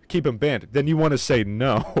banned? Keep him banned. Then you want to say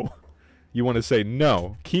no. You want to say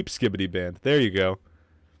no. Keep Skibidi banned. There you go.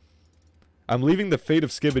 I'm leaving the fate of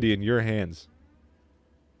Skibidi in your hands.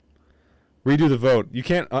 Redo the vote. You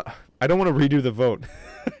can't... I don't want to redo the vote.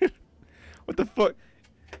 What the fuck?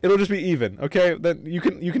 It'll just be even, okay? Then you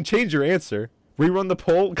can change your answer. Rerun the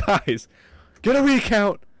poll? Guys, get a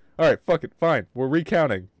recount! Alright, fuck it. Fine. We're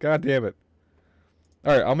recounting. God damn it.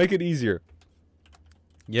 Alright, I'll make it easier.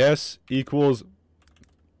 Yes equals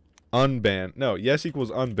unban. No, yes equals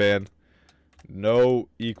unban. No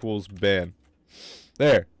equals ban.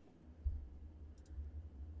 There.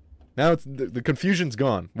 Now it's the confusion's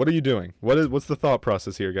gone. What are you doing? What's the thought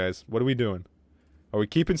process here, guys? What are we doing? Are we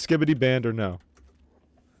keeping Skibidi banned or no?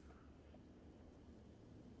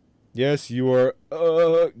 Yes, you are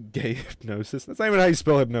gay hypnosis. That's not even how you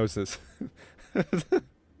spell hypnosis.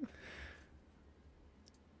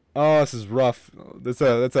 Oh, this is rough. That's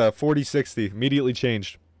a 40-60. Immediately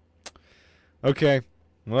changed. Okay.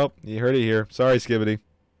 Well, you heard it here. Sorry, Skibidi.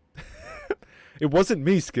 It wasn't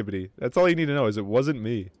me, Skibidi. That's all you need to know is it wasn't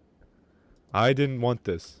me. I didn't want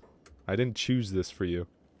this. I didn't choose this for you.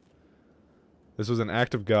 This was an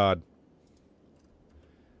act of God.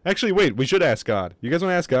 Actually, wait, we should ask God. You guys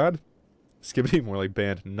want to ask God? Skibidi, more like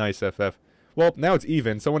banned. Nice, FF. Well, now it's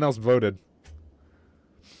even. Someone else voted.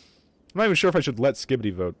 I'm not even sure if I should let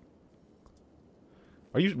Skibidi vote.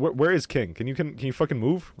 Are you... Where is King? Can you fucking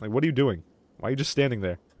move? Like, what are you doing? Why are you just standing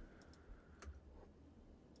there?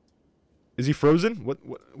 Is he frozen? What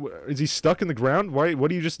is he stuck in the ground? What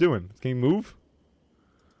are you just doing? Can he move?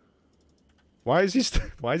 Why is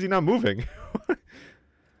he not moving?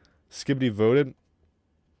 Skibidi voted.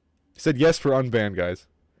 He said yes for unban, guys.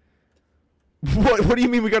 What do you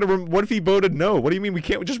mean we gotta what if he voted no? What do you mean we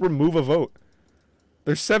can't just remove a vote?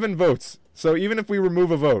 There's 7 votes. So even if we remove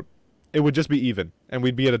a vote, it would just be even. And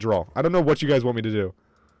we'd be at a draw. I don't know what you guys want me to do.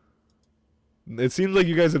 It seems like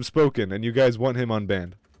you guys have spoken and you guys want him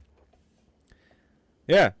unbanned.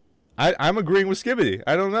 Yeah. I'm agreeing with Skibidi.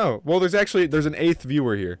 I don't know. Well, there's an 8th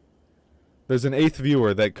viewer here. There's an 8th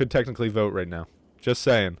viewer that could technically vote right now. Just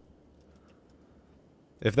saying.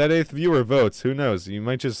 If that 8th viewer votes, who knows? You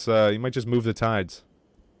might just move the tides.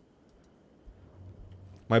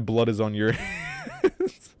 My blood is on your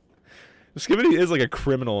hands. Skibidi is like a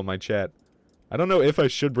criminal in my chat. I don't know if I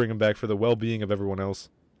should bring him back for the well-being of everyone else.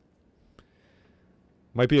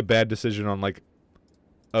 Might be a bad decision on like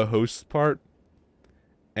a host's part.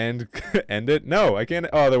 And end it? No, I can't.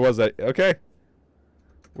 Oh, there was that. Okay.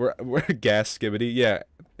 We're gas Skibidi. Yeah.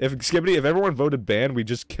 If everyone voted ban, we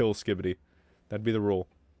just kill Skibidi. That'd be the rule.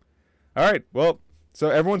 Alright, well, so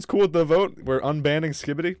everyone's cool with the vote? We're unbanning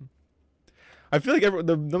Skibidi? I feel like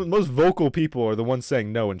the most vocal people are the ones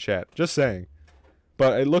saying no in chat. Just saying.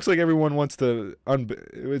 But it looks like everyone wants to...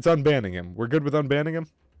 It's unbanning him. We're good with unbanning him?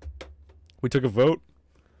 We took a vote?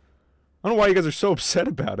 I don't know why you guys are so upset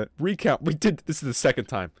about it. Recount. We did... This is the 2nd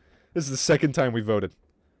time. This is the 2nd time we voted.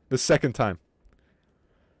 The 2nd time.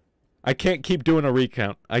 I can't keep doing a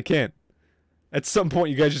recount. I can't. At some point,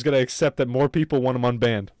 you guys just gotta accept that more people want him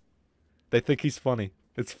unbanned. They think he's funny.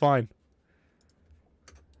 It's fine.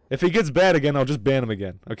 If he gets bad again, I'll just ban him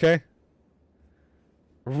again. Okay?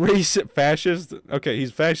 Racist, fascist? Okay,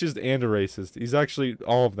 he's fascist and a racist. He's actually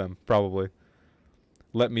all of them, probably.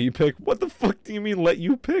 Let me pick? What the fuck do you mean, let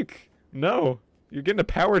you pick? No. You're getting a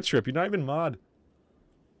power trip. You're not even mod.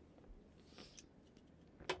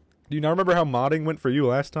 Do you not remember how modding went for you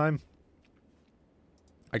last time?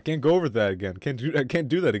 I can't go over that again. I can't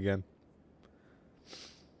do that again.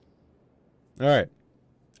 Alright.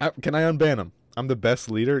 Can I unban him? I'm the best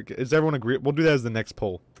leader. Is everyone agree? We'll do that as the next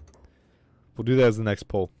poll. We'll do that as the next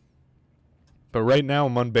poll. But right now,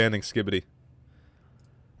 I'm unbanning Skibidi.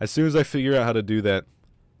 As soon as I figure out how to do that.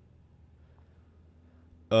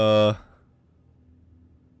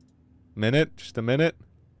 Minute? Just a minute?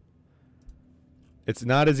 It's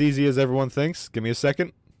not as easy as everyone thinks. Give me a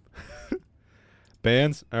second.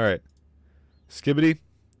 Bans? Alright. Skibbity,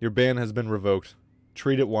 your ban has been revoked.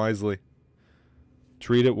 Treat it wisely.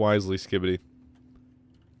 Treat it wisely, Skibbity.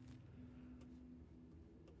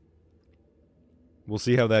 We'll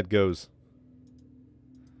see how that goes.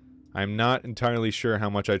 I'm not entirely sure how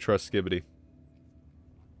much I trust Skibbity.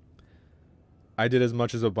 I did as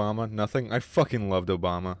much as Obama. Nothing. I fucking loved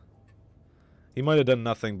Obama. He might have done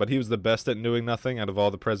nothing, but he was the best at doing nothing out of all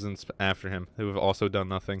the presidents after him who have also done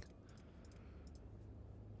nothing.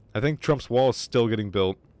 I think Trump's wall is still getting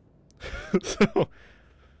built. So,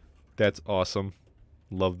 that's awesome.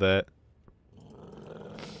 Love that.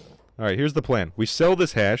 Alright, here's the plan. We sell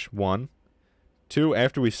this hash, 1. 2,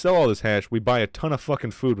 after we sell all this hash, we buy a ton of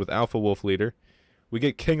fucking food with Alpha Wolf Leader. We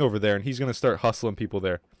get King over there, and he's gonna start hustling people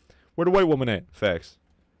there. Where the white woman at? Facts.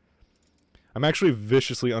 I'm actually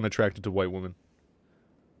viciously unattracted to white women.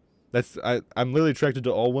 I'm literally attracted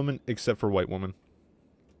to all women except for white women.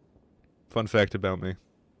 Fun fact about me.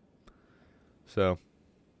 So.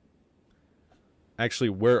 Actually,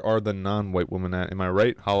 where are the non-white women at? Am I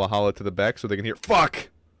right? Holla holla to the back so they can hear. Fuck!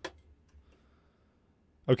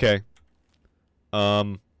 Okay.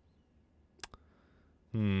 Okay.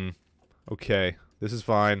 This is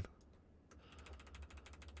fine.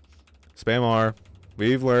 Spam R.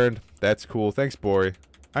 We've learned. That's cool. Thanks, Bori.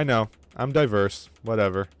 I know. I'm diverse.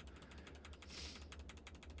 Whatever.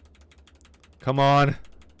 Come on.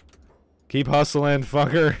 Keep hustling,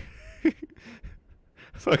 fucker.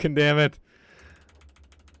 Fucking damn it.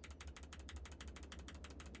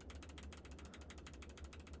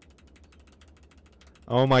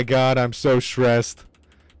 Oh my god, I'm so stressed.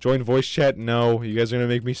 Join voice chat? No. You guys are gonna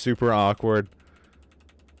make me super awkward.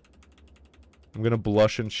 I'm gonna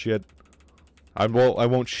blush and shit. I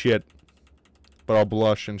won't shit. But I'll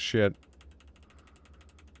blush and shit.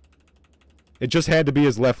 It just had to be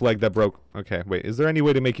his left leg that broke. Okay, wait. Is there any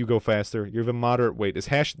way to make you go faster? You have a moderate weight. Is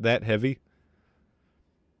hash that heavy?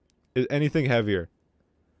 Is anything heavier?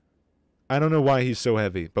 I don't know why he's so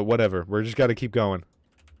heavy, but whatever. We're just gotta keep going.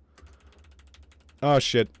 Oh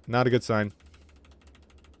shit. Not a good sign.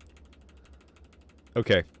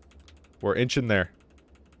 Okay. We're inching there.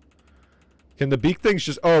 Can the beak things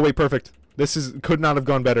just... Oh, wait, perfect. This could not have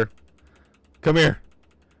gone better. Come here.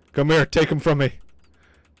 Come here. Take them from me.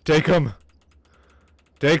 Take them.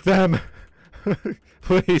 Take them.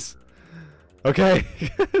 Please. Okay.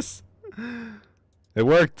 Yes. It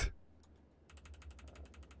worked.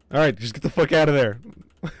 Alright, just get the fuck out of there.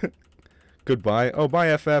 Goodbye. Oh,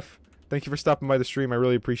 bye, FF. Thank you for stopping by the stream. I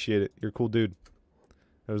really appreciate it. You're a cool dude.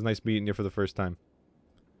 It was nice meeting you for the first time.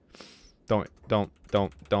 Don't.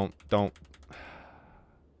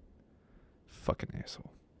 Fucking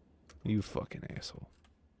asshole. You fucking asshole.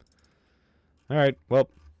 Alright, well.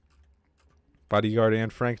 Bodyguard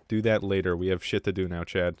and Frank, do that later. We have shit to do now,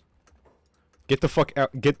 Chad. Get the fuck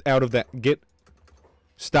out. Get out of that.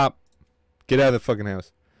 Stop. Get out of the fucking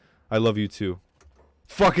house. I love you too.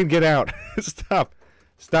 Fucking get out. Stop.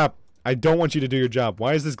 Stop. I don't want you to do your job.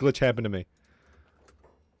 Why does this glitch happen to me?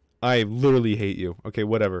 I literally hate you. Okay,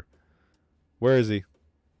 whatever. Where is he?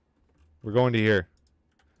 We're going to here.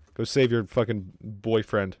 Go save your fucking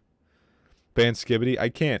boyfriend. Ban Skibbity? I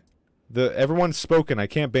can't. Everyone's spoken. I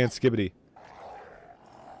can't ban Skibbity.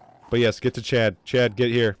 But yes, get to Chad. Chad,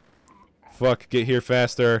 get here. Fuck, get here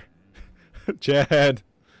faster. Chad.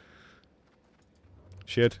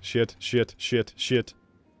 Shit.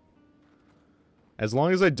 As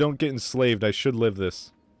long as I don't get enslaved, I should live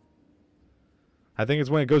this. I think it's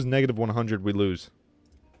when it goes negative 100 we lose.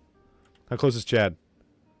 How close is Chad?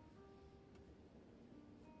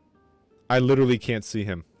 I literally can't see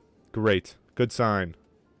him. Great. Good sign.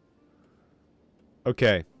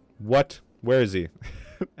 Okay. What? Where is he?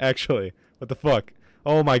 Actually. What the fuck?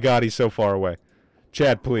 Oh my god, he's so far away.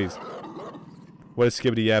 Chad, please. What is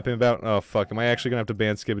Skibbity yapping about? Oh fuck, am I actually gonna have to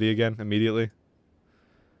ban Skibbity again immediately?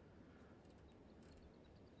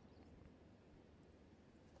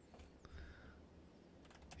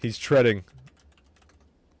 He's treading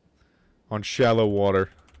on shallow water.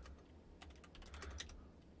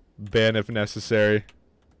 Ban if necessary.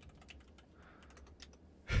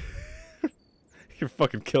 You're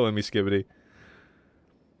fucking killing me, Skibbity.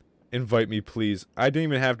 Invite me, please. I didn't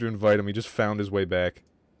even have to invite him. He just found his way back.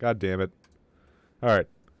 God damn it. Alright.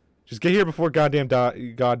 Just get here before goddamn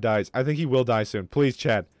God dies. I think he will die soon. Please,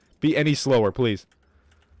 Chad. Be any slower, please.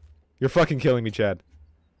 You're fucking killing me, Chad.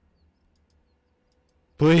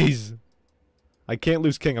 Please. I can't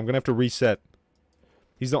lose King. I'm gonna have to reset.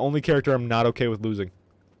 He's the only character I'm not okay with losing.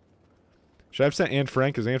 Should I have sent Anne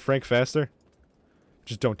Frank? Is Anne Frank faster?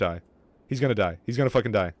 Just don't die. He's gonna die. He's gonna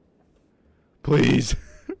fucking die. Please.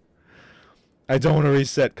 I don't want to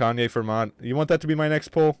reset Kanye for mod. You want that to be my next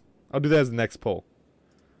poll? I'll do that as the next poll.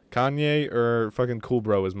 Kanye or fucking Cool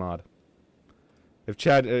Bro as mod. If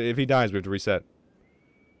Chad, if he dies, we have to reset.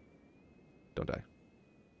 Don't die.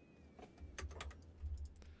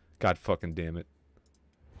 God fucking damn it.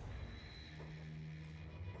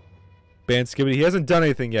 Ban Skibbity. He hasn't done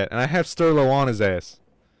anything yet, and I have Sterlo on his ass.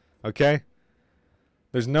 Okay?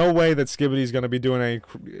 There's no way that Skibbity's gonna be doing any...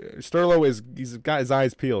 Sterlo is... He's got his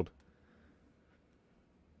eyes peeled.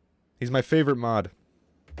 He's my favorite mod.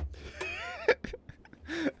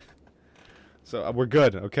 So, we're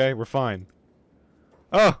good, okay? We're fine.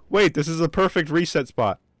 Oh, wait, this is a perfect reset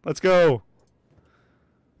spot. Let's go.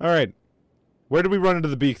 Alright. Where did we run into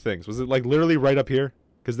the beak things? Was it, like, literally right up here?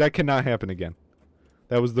 Because that cannot happen again.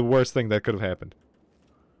 That was the worst thing that could have happened.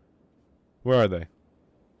 Where are they?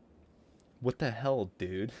 What the hell,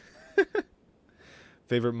 dude?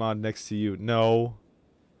 Favorite mod next to you? No.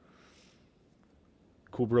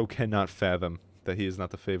 Cool Bro cannot fathom that he is not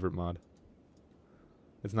the favorite mod.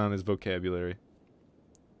 It's not in his vocabulary.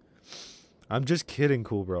 I'm just kidding,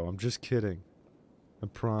 Cool Bro. I'm just kidding. I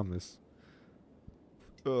promise.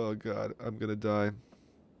 Oh, God. I'm gonna die.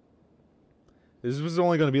 This was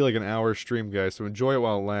only gonna be like an hour stream, guys, so enjoy it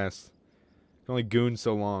while it lasts. You can only goon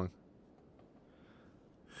so long.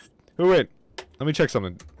 Oh, wait. Let me check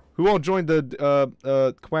something. Who all joined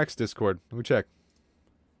the, Quack's Discord? Let me check.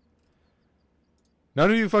 None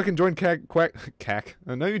of you fucking joined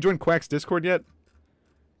none of you joined Quack's Discord yet?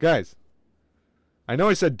 Guys. I know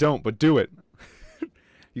I said don't, but do it.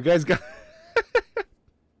 You guys got...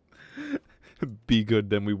 Be good,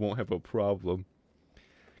 then we won't have a problem.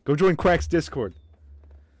 Go join Quack's Discord.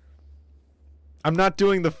 I'm not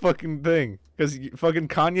doing the fucking thing. Because fucking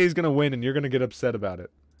Kanye's gonna win and you're gonna get upset about it.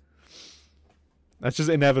 That's just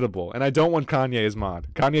inevitable. And I don't want Kanye as mod.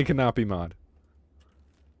 Kanye cannot be mod.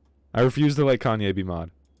 I refuse to let Kanye be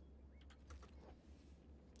mod.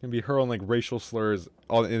 He'll be hurling like racial slurs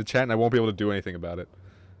all in the chat and I won't be able to do anything about it.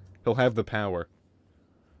 He'll have the power.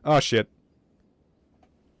 Oh shit.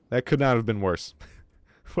 That could not have been worse.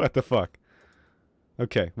 What the fuck?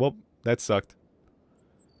 Okay, well, that sucked.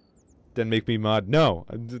 Didn't make me mod. No,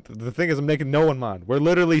 the thing is I'm making no one mod. We're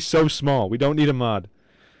literally so small. We don't need a mod.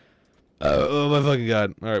 Oh my fucking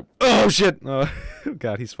god. Alright. Oh shit!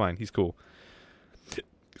 God, he's fine. He's cool.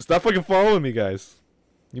 Stop fucking following me, guys.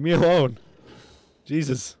 Leave me alone.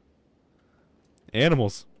 Jesus.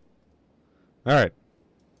 Animals. Alright.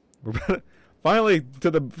 We're finally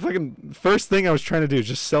to the fucking first thing I was trying to do.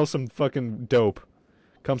 Just sell some fucking dope.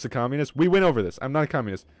 Comes to communists. We went over this. I'm not a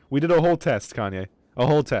communist. We did a whole test, Kanye. A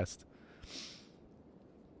whole test.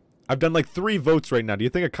 I've done like 3 votes right now. Do you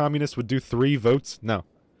think a communist would do 3 votes? No.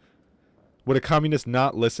 Would a communist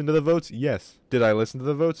not listen to the votes? Yes. Did I listen to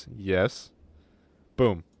the votes? Yes.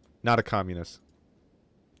 Boom. Not a communist.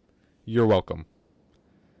 You're welcome.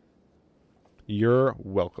 You're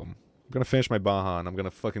welcome. I'm gonna finish my Baja and I'm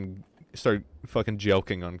gonna fucking start fucking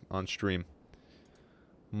jelking on stream.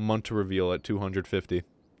 Month to reveal at 250.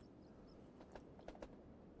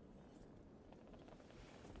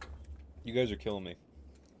 You guys are killing me.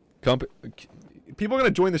 People are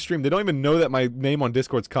gonna join the stream. They don't even know that my name on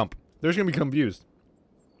Discord's Cump. They're just gonna be confused.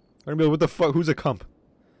 They're gonna be like, what the fuck? Who's a Cump?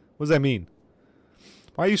 What does that mean?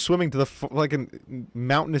 Why are you swimming to the like a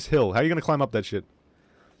mountainous hill? How are you gonna climb up that shit?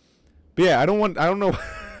 But yeah, I don't know. I don't know.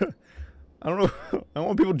 I don't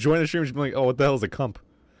want people to join the stream and just be like, oh, what the hell is a Cump?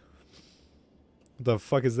 What the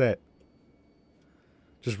fuck is that?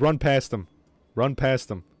 Just run past them. Run past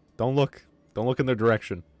them. Don't look. Don't look in their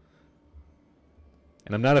direction.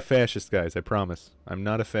 And I'm not a fascist, guys. I promise. I'm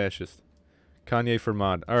not a fascist. Kanye for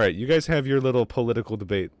mod. Alright, you guys have your little political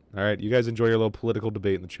debate. Alright, you guys enjoy your little political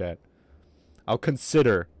debate in the chat. I'll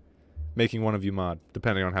consider making one of you mod,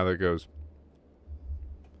 depending on how that goes.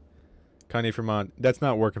 Kanye for mod. That's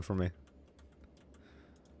not working for me.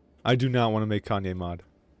 I do not want to make Kanye mod.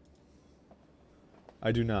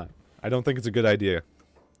 I do not. I don't think it's a good idea.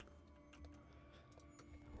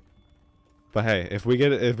 But hey, if we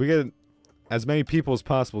get as many people as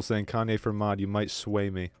possible saying Kanye for mod, you might sway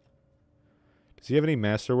me. Does he have any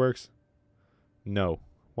masterworks? No.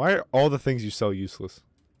 Why are all the things you sell useless?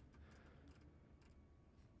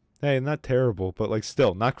 Hey, not terrible, but like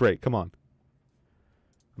still, not great. Come on.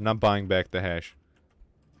 I'm not buying back the hash.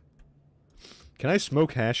 Can I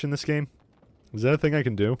smoke hash in this game? Is that a thing I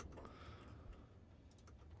can do?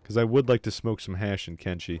 Because I would like to smoke some hash in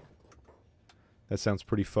Kenshi. That sounds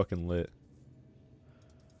pretty fucking lit.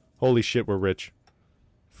 Holy shit, we're rich.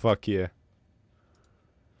 Fuck yeah.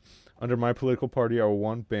 Under my political party, I will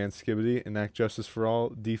one ban Skibbity, enact justice for all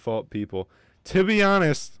default people. To be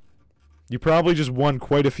honest, you probably just won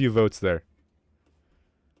quite a few votes there.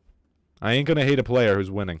 I ain't gonna hate a player who's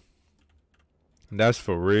winning. And that's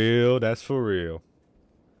for real. That's for real.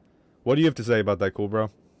 What do you have to say about that, cool bro?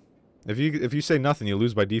 If you say nothing, you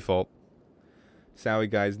lose by default. Sally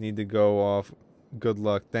guys need to go off. Good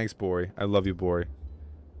luck. Thanks, Bori. I love you, Bori.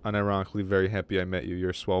 Unironically, very happy I met you. You're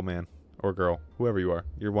a swell man. Or girl. Whoever you are.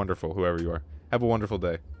 You're wonderful, whoever you are. Have a wonderful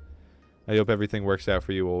day. I hope everything works out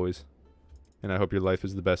for you always. And I hope your life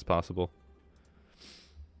is the best possible.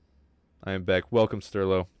 I am back. Welcome,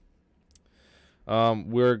 Sterlo.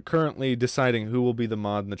 We're currently deciding who will be the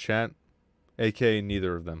mod in the chat. AKA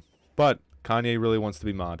neither of them. But Kanye really wants to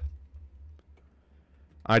be mod.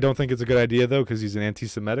 I don't think it's a good idea, though, because he's an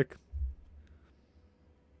anti-Semitic.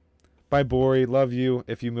 Bye, Bori. Love you.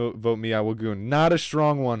 If you vote me, I will goon. Not a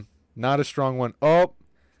strong one. Not a strong one. Oh!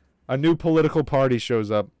 A new political party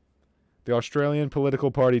shows up. The Australian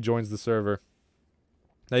political party joins the server.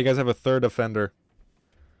 Now you guys have a third offender.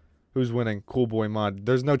 Who's winning? Cool boy mod.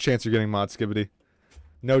 There's no chance you're getting mod, Skibbity.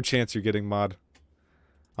 No chance you're getting mod.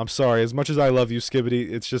 I'm sorry. As much as I love you, Skibbity,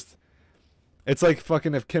 it's just... It's like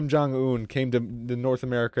fucking if Kim Jong-un came to North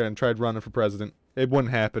America and tried running for president. It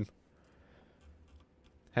wouldn't happen.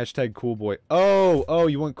 Hashtag cool boy. Oh,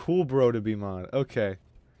 you want cool bro to be mod. Okay.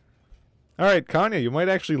 Alright, Kanye, you might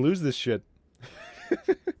actually lose this shit.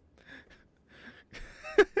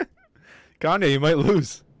 Kanye, you might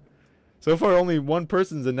lose. So far, only one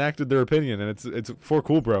person's enacted their opinion, and it's for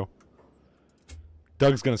cool bro.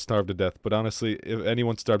 Doug's gonna starve to death, but honestly, if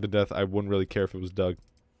anyone starved to death, I wouldn't really care if it was Doug.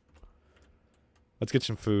 Let's get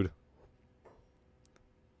some food.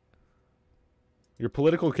 Your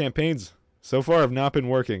political campaigns so far have not been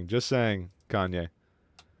working. Just saying, Kanye.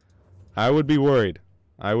 I would be worried.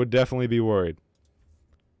 I would definitely be worried.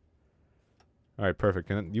 Alright, perfect.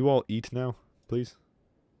 Can you all eat now, please?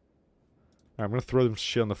 Alright, I'm gonna throw them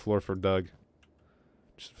shit on the floor for Doug.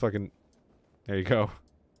 Just fucking... There you go.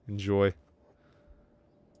 Enjoy.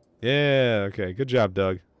 Yeah, okay. Good job,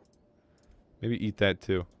 Doug. Maybe eat that,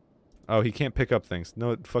 too. Oh, he can't pick up things.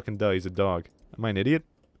 No, fucking duh, he's a dog. Am I an idiot?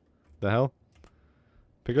 The hell?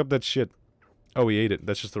 Pick up that shit. Oh, he ate it.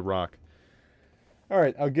 That's just a rock.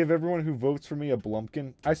 Alright, I'll give everyone who votes for me a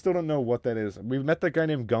Blumpkin. I still don't know what that is. We've met that guy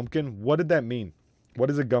named Gumpkin. What did that mean? What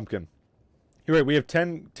is a Gumpkin? You're right, we have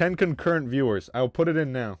 10 concurrent viewers. I'll put it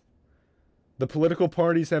in now. The political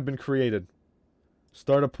parties have been created.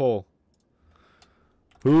 Start a poll.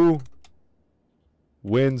 Who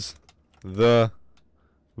wins the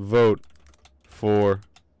vote for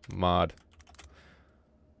mod?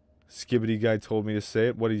 Skibbity guy told me to say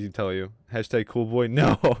it. What did he tell you? Hashtag cool boy?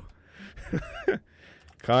 No.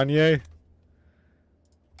 Kanye.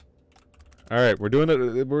 Alright, we're doing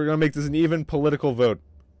it. We're gonna make this an even political vote.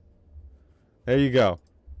 There you go.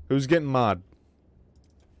 Who's getting mod?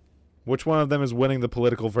 Which one of them is winning the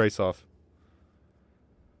political face-off?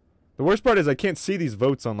 The worst part is I can't see these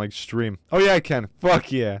votes on, like, stream. Oh, yeah, I can.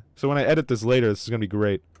 Fuck yeah. So when I edit this later, this is gonna be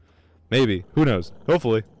great. Maybe. Who knows?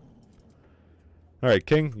 Hopefully. Alright,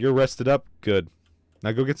 King, you're rested up. Good.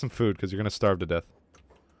 Now go get some food, because you're gonna starve to death.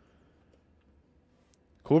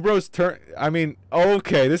 Cool Bro's turn... I mean,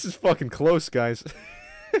 okay, this is fucking close, guys.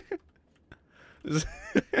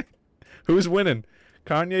 Who's winning?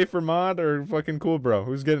 Kanye for mod or fucking Cool Bro?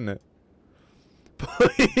 Who's getting it?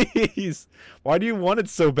 Please! Why do you want it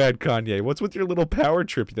so bad, Kanye? What's with your little power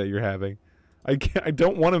trip that you're having? I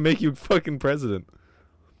don't want to make you fucking president.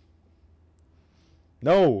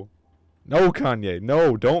 No! No, Kanye.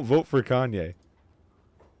 No, don't vote for Kanye.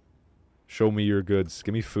 Show me your goods.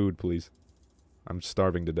 Give me food, please. I'm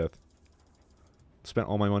starving to death. Spent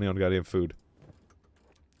all my money on goddamn food.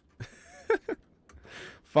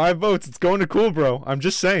 5 votes. It's going to Cool Bro. I'm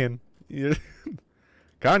just saying.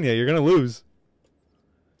 Kanye, you're gonna lose.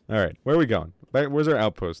 Alright, where are we going? Where's our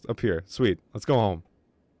outpost? Up here. Sweet. Let's go home.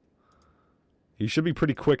 You should be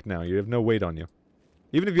pretty quick now. You have no weight on you.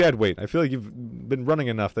 Even if you had weight, I feel like you've been running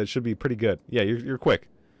enough that it should be pretty good. Yeah, you're quick.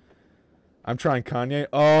 I'm trying Kanye.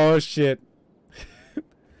 Oh, shit.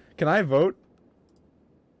 Can I vote?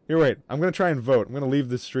 Here, wait. I'm gonna try and vote. I'm gonna leave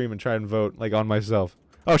this stream and try and vote, like, on myself.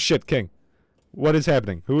 Oh, shit, King. What is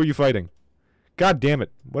happening? Who are you fighting? God damn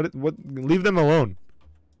it. What? Leave them alone.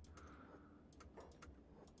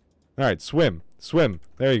 Alright, swim. Swim.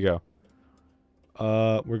 There you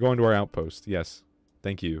go. We're going to our outpost. Yes.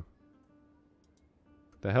 Thank you.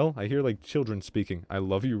 The hell? I hear, like, children speaking. I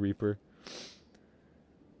love you, Reaper.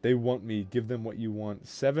 They want me. Give them what you want.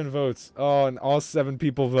 7 votes. Oh, and all 7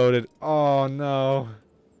 people voted. Oh, no.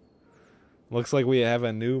 Looks like we have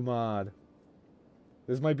a new mod.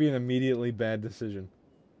 This might be an immediately bad decision.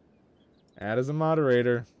 Add as a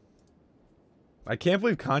moderator. I can't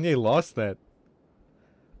believe Kanye lost that.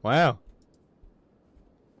 Wow.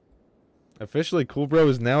 Officially, Cool Bro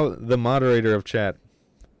is now the moderator of chat.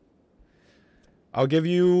 I'll give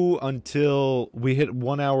you until we hit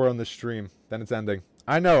 1 hour on the stream. Then it's ending.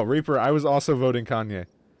 I know, Reaper, I was also voting Kanye.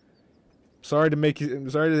 Sorry to make you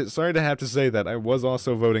sorry to have to say that. I was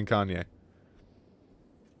also voting Kanye.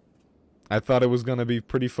 I thought it was gonna be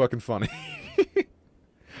pretty fucking funny.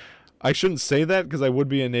 I shouldn't say that because I would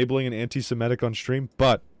be enabling an anti-Semitic on stream,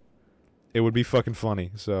 but it would be fucking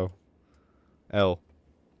funny, so L.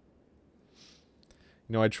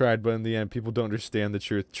 You know, I tried, but in the end, people don't understand the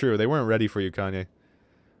truth. True, they weren't ready for you, Kanye.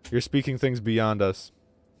 You're speaking things beyond us.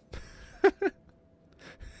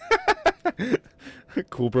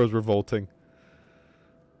 Cool Bro's revolting.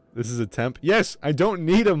 This is a temp. Yes, I don't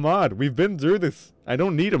need a mod. We've been through this. I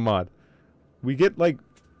don't need a mod. We get, like...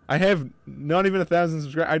 I have not even 1,000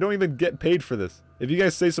 subscribers. I don't even get paid for this. If you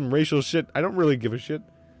guys say some racial shit, I don't really give a shit.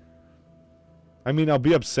 I mean, I'll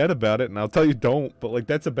be upset about it, and I'll tell you don't, but, like,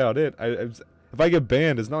 that's about it. If I get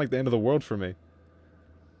banned, it's not like the end of the world for me.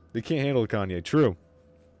 They can't handle Kanye. True.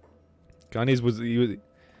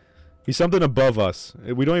 He's something above us.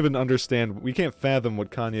 We don't even understand. We can't fathom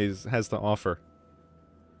what Kanye has to offer.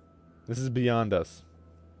 This is beyond us.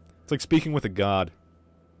 It's like speaking with a god.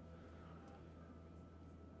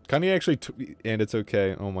 Kanye actually and it's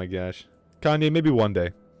okay. Oh my gosh. Kanye, maybe one day.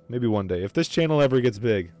 Maybe one day. If this channel ever gets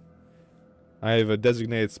big, I have a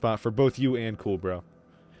designated spot for both you and Cool Bro.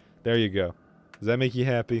 There you go. Does that make you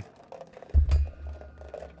happy?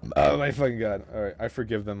 Oh my fucking god. Alright, I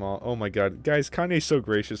forgive them all. Oh my god. Guys, Kanye's so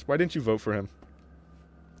gracious. Why didn't you vote for him?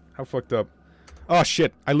 How fucked up. Oh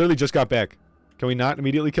shit. I literally just got back. Can we not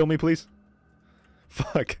immediately kill me, please?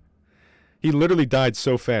 Fuck. He literally died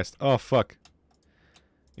so fast. Oh, fuck.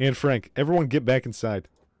 And Frank, everyone get back inside.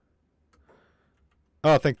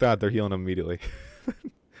 Oh, thank God they're healing him immediately.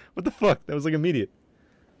 What the fuck? That was like immediate.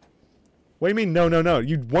 What do you mean, no, no, no?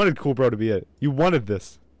 You wanted Cool Bro to be it. You wanted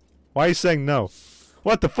this. Why are you saying no?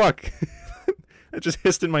 What the fuck? That just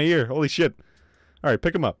hissed in my ear. Holy shit. Alright,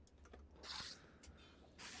 pick him up.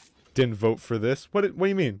 Didn't vote for this. What do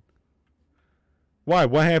you mean? Why?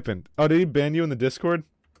 What happened? Oh, did he ban you in the Discord?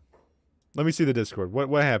 Let me see the Discord.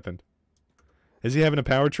 What happened? Is he having a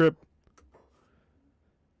power trip?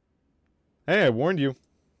 Hey, I warned you.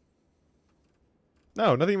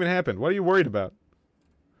 No, nothing even happened. What are you worried about?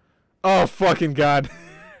 Oh, fucking God.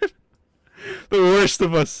 The worst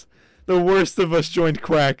of us. The worst of us joined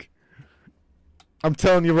Quack. I'm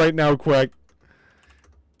telling you right now, Quack.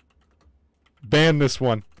 Ban this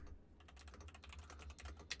one.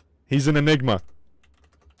 He's an enigma.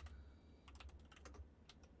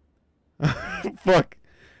 Fuck.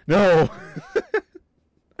 No.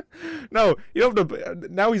 No, you don't have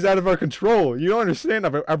to. Now he's out of our control. You don't understand.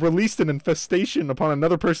 I've released an infestation upon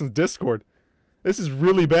another person's Discord. This is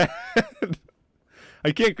really bad.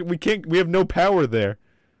 We have no power there.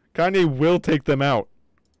 Kanye will take them out.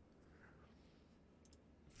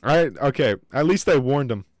 Alright, okay. At least I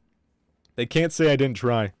warned him. They can't say I didn't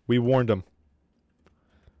try. We warned him.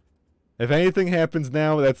 If anything happens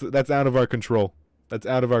now, that's out of our control. That's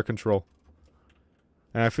out of our control.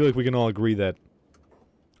 And I feel like we can all agree that.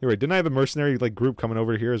 Here, wait, didn't I have a mercenary like group coming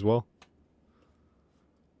over here as well?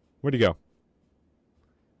 Where'd he go?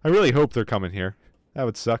 I really hope they're coming here. That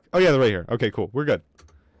would suck. Oh yeah, they're right here. Okay, cool. We're good.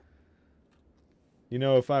 You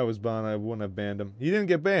know, if I was Bon, I wouldn't have banned him. He didn't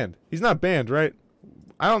get banned. He's not banned, right?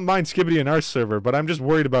 I don't mind Skibbity in our server, but I'm just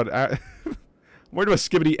worried about I'm worried about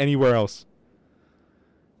Skibbity anywhere else.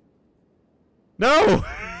 No!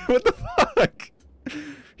 What the fuck?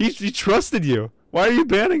 He trusted you. Why are you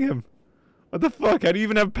banning him? What the fuck? How do you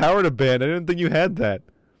even have power to ban? I didn't think you had that.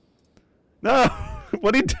 No!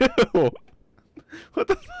 What'd he do? What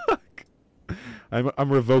the fuck?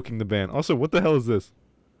 I'm revoking the ban. Also, what the hell is this?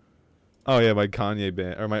 Oh yeah, my Kanye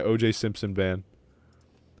ban. Or my OJ Simpson ban.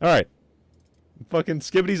 Alright. Fucking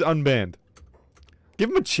Skibbity's unbanned. Give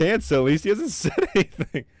him a chance at least. He hasn't said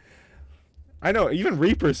anything. I know, even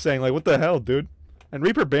Reaper's saying, like, what the hell, dude? And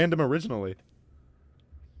Reaper banned him originally.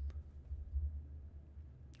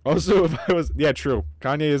 Also, if I was... Yeah, true.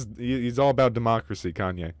 Kanye is... He's all about democracy,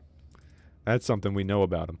 Kanye. That's something we know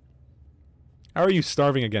about him. How are you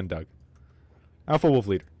starving again, Doug? Alpha Wolf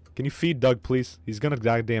Leader. Can you feed Doug, please? He's gonna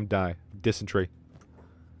goddamn die. Dysentery.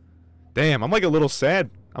 Damn, I'm like a little sad.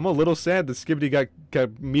 I'm a little sad that Skibbity got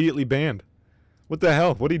immediately banned. What the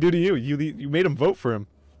hell? What'd he do to you? You made him vote for him.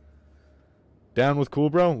 Down with Cool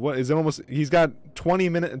Bro? What is it almost... He's got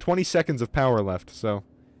 20 seconds of power left, so...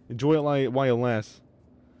 Enjoy it while it lasts.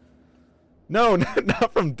 No,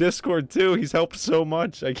 not from Discord too. He's helped so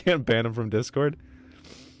much. I can't ban him from Discord.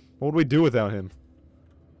 What would we do without him?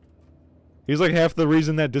 He's like half the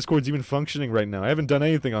reason that Discord's even functioning right now. I haven't done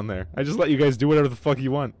anything on there. I just let you guys do whatever the fuck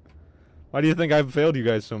you want. Why do you think I've failed you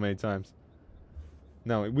guys so many times?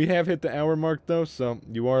 No, we have hit the hour mark though, so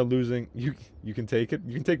you are losing. You can take it.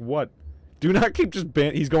 You can take what? Do not keep just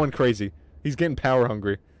ban. He's going crazy. He's getting power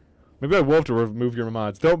hungry. Maybe I will have to remove your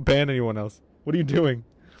mods. Don't ban anyone else. What are you doing?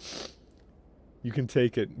 You can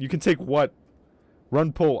take it. You can take what?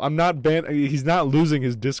 Run poll. I'm not ban. He's not losing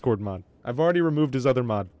his Discord mod. I've already removed his other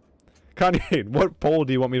mod. Kanye, what poll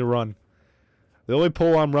do you want me to run? The only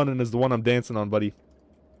poll I'm running is the one I'm dancing on, buddy.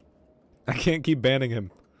 I can't keep banning him.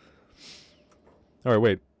 Alright,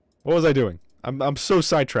 wait. What was I doing? I'm so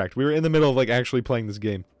sidetracked. We were in the middle of, like, actually playing this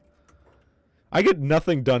game. I get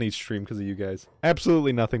nothing done each stream because of you guys.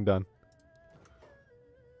 Absolutely nothing done.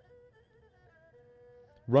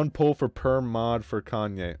 Run poll for per mod for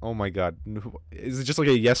Kanye. Oh my god. Is it just like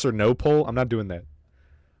a yes or no poll? I'm not doing that.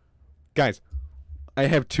 Guys, I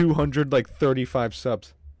have 235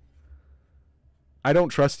 subs. I don't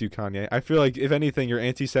trust you, Kanye. I feel like, if anything, your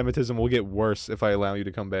anti-Semitism will get worse if I allow you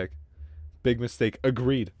to come back. Big mistake.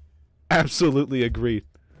 Agreed. Absolutely agreed.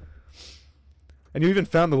 And you even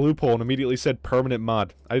found the loophole and immediately said permanent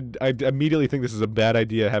mod. I immediately think this is a bad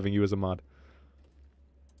idea having you as a mod.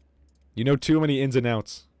 You know too many ins and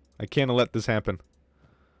outs. I can't let this happen.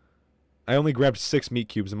 I only grabbed 6 meat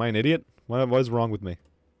cubes. Am I an idiot? What is wrong with me?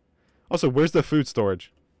 Also, where's the food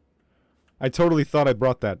storage? I totally thought I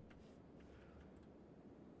brought that.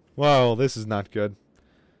 Well, this is not good.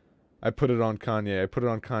 I put it on Kanye. I put it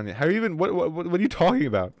on Kanye. How even... What are you talking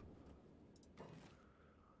about?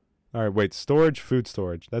 Alright, wait. Storage, food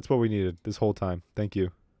storage. That's what we needed this whole time. Thank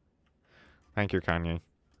you. Thank you, Kanye.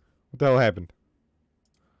 What the hell happened?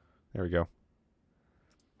 There we go.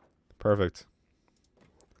 Perfect.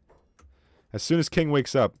 As soon as King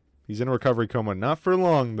wakes up, he's in a recovery coma. Not for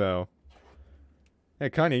long, though. Hey,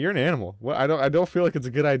 Kanye, you're an animal. What? I don't feel like it's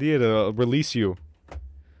a good idea to release you.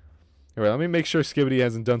 Alright, let me make sure Skibbity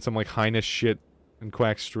hasn't done some, like, highness shit in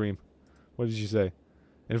Quack's stream. What did you say?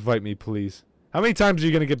 Invite me, please. How many times are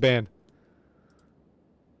you gonna get banned?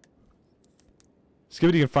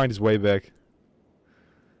 Skibbity can find his way back.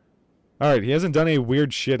 Alright, he hasn't done any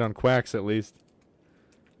weird shit on Quacks, at least.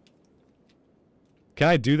 Can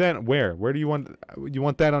I do that? Where? Where do you want... You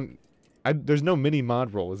want that on... there's no mini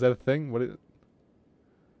mod roll. Is that a thing? What is...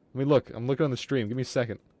 Let me look. I'm looking on the stream. Give me a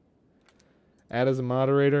second. Add as a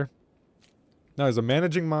moderator. No, there's a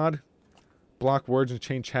managing mod. Block words and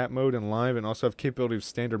change chat mode and live, and also have capability of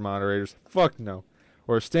standard moderators. Fuck no.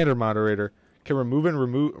 Or a standard moderator can remove and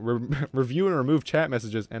review and remove chat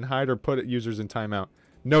messages and hide or put users in timeout.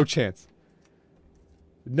 No chance.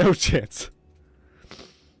 No chance.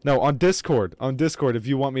 No, on Discord. On Discord, if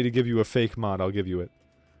you want me to give you a fake mod, I'll give you it.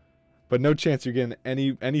 But no chance you're getting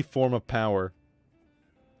any form of power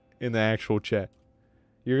in the actual chat.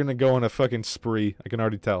 You're gonna go on a fucking spree. I can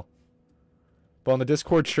already tell. But on the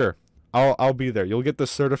Discord, sure. I'll be there. You'll get the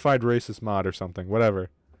certified racist mod or something. Whatever.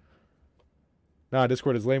 Nah,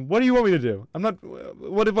 Discord is lame. What do you want me to do? I'm not...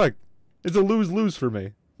 What if, like... It's a lose-lose for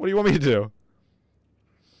me. What do you want me to do?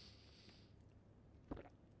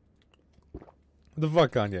 What the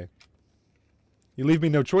fuck, Kanye? You leave me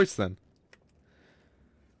no choice, then.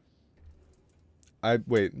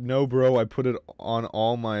 Wait, no, bro. I put it on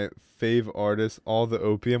all my fave artists, all the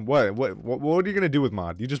opium. What are you gonna do with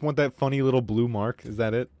mod? You just want that funny little blue mark? Is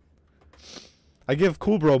that it? I give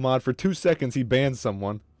Cool Bro mod for 2 seconds. He bans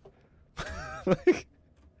someone. Like,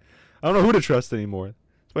 I don't know who to trust anymore.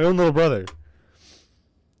 It's my own little brother.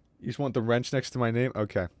 You just want the wrench next to my name?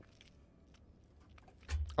 Okay.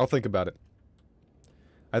 I'll think about it.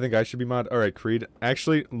 I think I should be mod. Alright, Creed.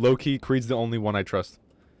 Actually, low-key, Creed's the only one I trust.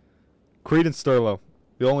 Creed and Sterlo.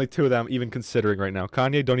 The only two that I'm even considering right now.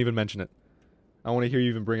 Kanye, don't even mention it. I want to hear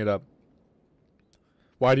you even bring it up.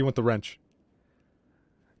 Why do you want the wrench?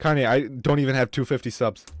 Kanye, I don't even have 250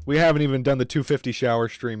 subs. We haven't even done the 250 shower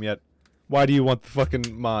stream yet. Why do you want the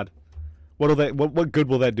fucking mod? What good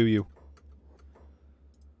will that do you?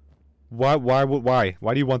 Why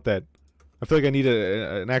do you want that? I feel like I need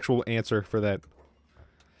an actual answer for that.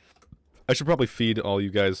 I should probably feed all you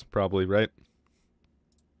guys, probably, right?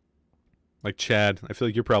 Like Chad. I feel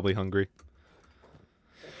like you're probably hungry.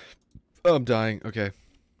 Oh, I'm dying. Okay.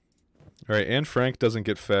 Alright, and Frank doesn't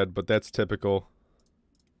get fed, but that's typical.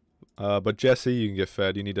 But Jesse, you can get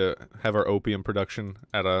fed. You need to have our opium production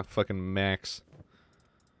at a fucking max.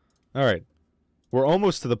 Alright. We're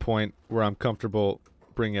almost to the point where I'm comfortable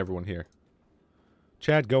bringing everyone here.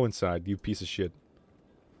 Chad, go inside, you piece of shit.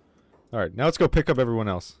 Alright, now let's go pick up everyone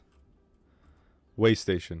else. Way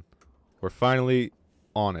station. We're finally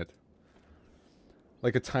on it.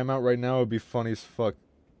 Like a timeout right now would be funny as fuck.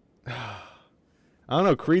 I don't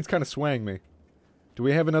know. Creed's kind of swaying me. Do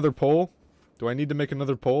we have another poll? Do I need to make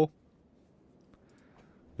another poll?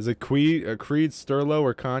 Is it Creed, Sterlo,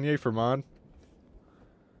 or Kanye for mod?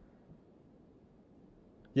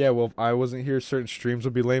 Yeah, well, if I wasn't here, certain streams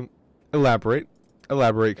would be lame. Elaborate.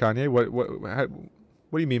 Elaborate, Kanye. What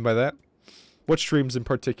do you mean by that? What streams in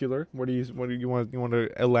particular? What do you want to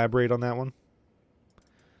elaborate on that one?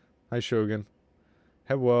 Hi, Shogun.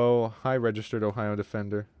 Hello. Hi, registered Ohio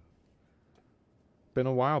Defender. Been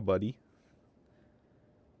a while, buddy.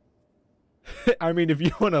 I mean, if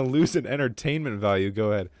you want to lose an entertainment value,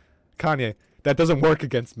 go ahead. Kanye, that doesn't work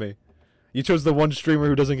against me. You chose the one streamer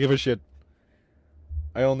who doesn't give a shit.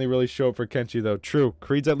 I only really show up for Kenshi, though. True.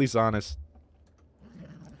 Creed's at least honest.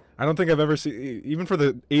 I don't think I've ever seen... Even for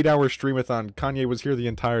the 8-hour streamathon, Kanye was here the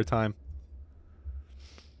entire time.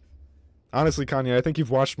 Honestly, Kanye, I think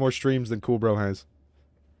you've watched more streams than Cool Bro has.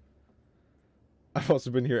 I've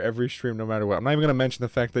also been here every stream no matter what. I'm not even going to mention the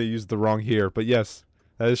fact that you used the wrong here, but yes,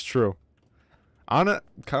 that is true. Kanye's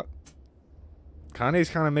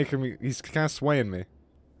kind of making me... He's kind of swaying me.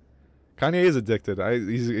 Kanye is addicted.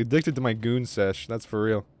 He's addicted to my goon sesh. That's for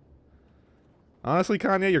real. Honestly,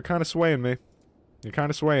 Kanye, you're kind of swaying me. You're kind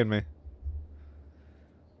of swaying me.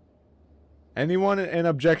 Anyone in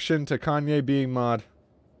objection to Kanye being mod?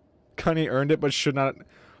 Kanye earned it, but should not...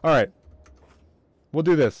 Alright. We'll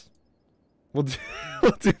do this. We'll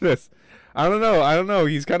do this. I don't know.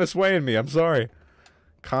 He's kind of swaying me. I'm sorry.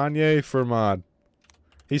 Kanye for mod.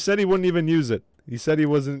 He said he wouldn't even use it. He said he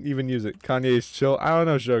wasn't even use it. Kanye's chill. I don't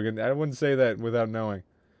know, Shogun. I wouldn't say that without knowing.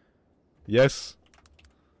 Yes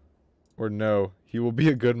or no? He will be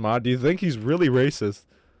a good mod. Do you think he's really racist?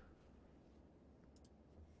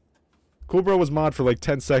 Cool Bro was mod for like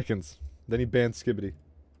 10 seconds. Then he banned Skibbity.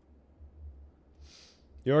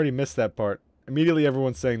 You already missed that part. Immediately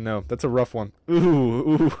everyone's saying no. That's a rough one.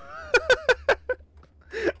 Ooh.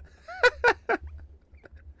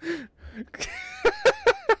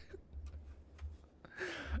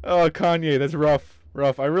 Oh, Kanye, that's rough.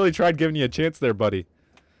 Rough. I really tried giving you a chance there, buddy.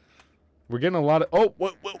 We're getting a lot of... Oh,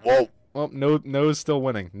 whoa. Oh, no is still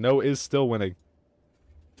winning. No is still winning.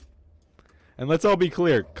 And let's all be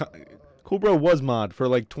clear. Cool Bro was mod for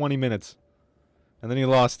like 20 minutes. And then he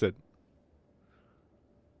lost it.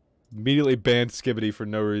 Immediately banned Skibbity for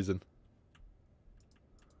no reason.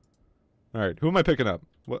 Alright, who am I picking up?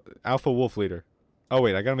 What? Alpha Wolf Leader. Oh,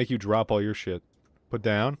 wait, I gotta make you drop all your shit. Put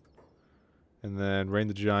down. And then Rain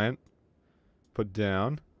the Giant. Put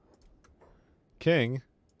down. King.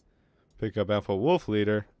 Pick up Alpha Wolf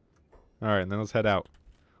Leader. Alright, and then let's head out.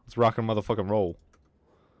 Let's rock and motherfucking roll.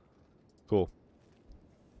 Cool.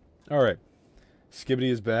 Alright.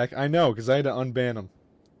 Skibbity is back. I know, because I had to unban him.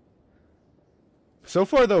 So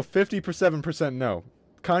far, though, 57% no.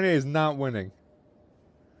 Kanye is not winning.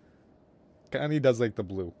 Kanye does like the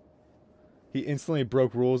blue. He instantly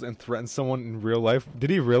broke rules and threatened someone in real life.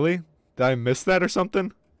 Did he really? Did I miss that or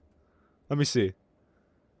something? Let me see.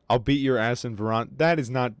 I'll beat your ass in Veront. That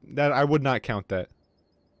is not... That I would not count that.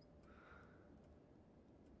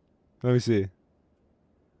 Let me see.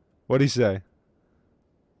 What'd he say?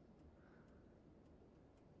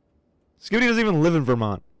 Skibbity doesn't even live in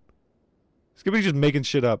Vermont. Skibbity's just making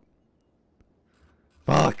shit up.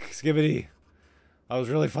 Fuck, Skibbity. I was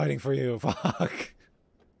really fighting for you. Fuck.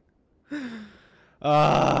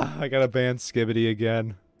 I gotta ban Skibbity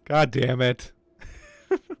again. God damn it.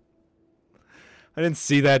 I didn't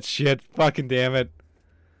see that shit. Fucking damn it.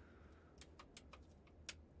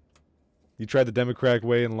 You tried the Democratic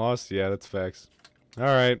way and lost? Yeah, that's facts.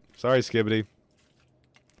 Alright. Sorry, Skibbity.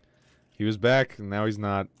 He was back, and now he's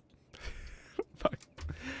not. Fuck.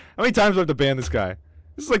 How many times do I have to ban this guy?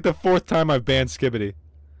 This is like the 4th time I've banned Skibbity.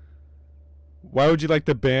 Why would you like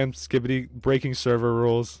to ban Skibbity breaking server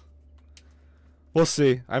rules? We'll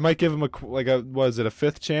see. I might give him what is it, a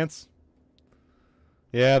 5th chance?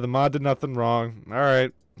 Yeah, the mod did nothing wrong.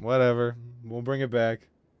 Alright, whatever. We'll bring it back.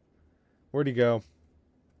 Where'd he go?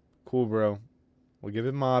 Cool, bro. We'll give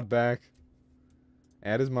him mod back.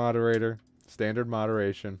 Add his moderator. Standard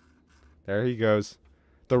moderation. There he goes.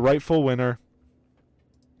 The rightful winner.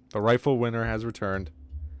 The rightful winner has returned.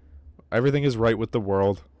 Everything is right with the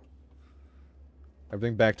world.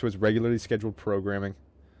 Everything back to its regularly scheduled programming.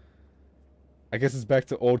 I guess it's back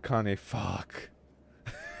to old Kanye. Fuck.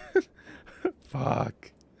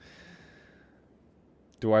 Fuck.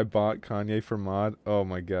 Do I bot Kanye for mod? Oh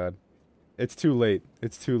my god. It's too late.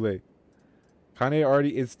 It's too late. Kanye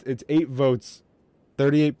already... It's 8 votes.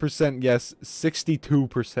 38% yes.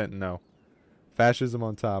 62% no. Fascism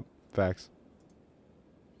on top. Facts.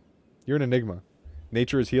 You're an enigma.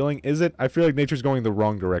 Nature is healing. Is it? I feel like nature's going the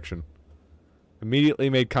wrong direction. Immediately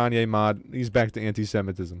made Kanye mod. He's back to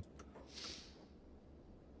anti-Semitism.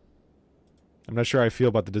 I'm not sure how I feel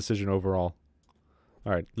about the decision overall.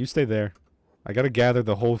 Alright, you stay there. I gotta gather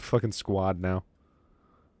the whole fucking squad now.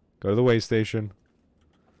 Go to the way station.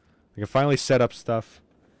 I can finally set up stuff.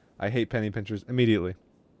 I hate penny pinchers. Immediately.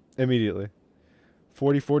 Immediately.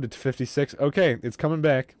 44 to 56. Okay, it's coming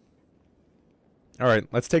back. Alright,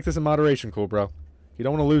 let's take this in moderation, cool bro. You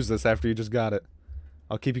don't want to lose this after you just got it.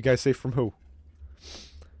 I'll keep you guys safe from who?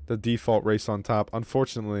 The default race on top.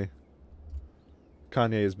 Unfortunately,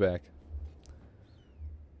 Kanye is back.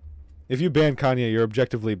 If you ban Kanye, you're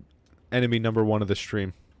objectively enemy number one of the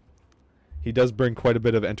stream. He does bring quite a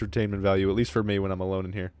bit of entertainment value, at least for me when I'm alone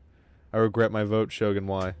in here. I regret my vote, Shogun.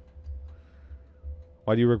 Why?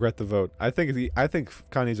 Why do you regret the vote? I think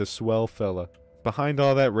Kanye's a swell fella. Behind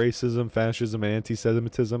all that racism, fascism, and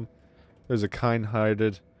anti-Semitism, there's a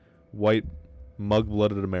kind-hearted, white,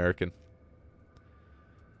 mug-blooded American.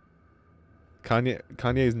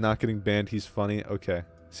 Kanye is not getting banned. He's funny. Okay.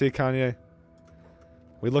 See, Kanye?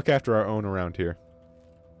 We look after our own around here.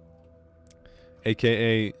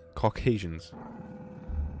 AKA Caucasians.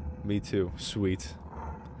 Me too. Sweet.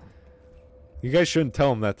 You guys shouldn't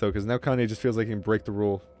tell him that, though, because now Kanye just feels like he can break the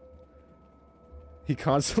rule. He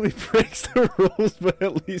constantly breaks the rules, but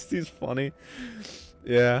at least he's funny.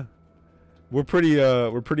 Yeah. We're pretty,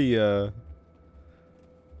 I don't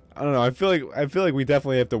know, I feel like we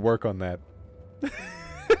definitely have to work on that.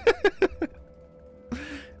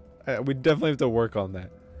 We definitely have to work on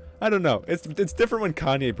that. I don't know. It's different when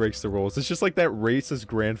Kanye breaks the rules. It's just like that racist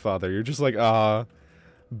grandfather. You're just like, ah,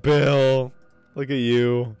 Bill, look at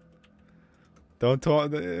you. Don't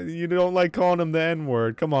talk. You don't like calling him the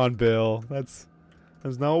N-word. Come on, Bill. That's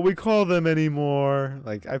not what we call them anymore.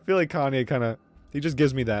 Like, I feel like Kanye he just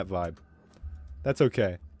gives me that vibe. That's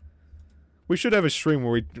okay. We should have a stream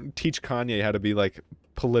where we teach Kanye how to be, like,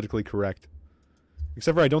 politically correct.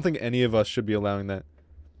 Except for I don't think any of us should be allowing that.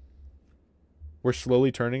 We're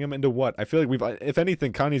slowly turning him into what? I feel like if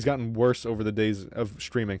anything, Kanye's gotten worse over the days of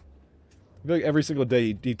streaming. I feel like every single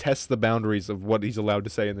day he tests the boundaries of what he's allowed to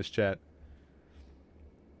say in this chat.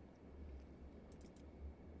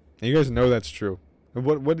 And you guys know that's true. And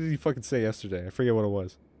what did he fucking say yesterday? I forget what it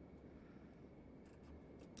was.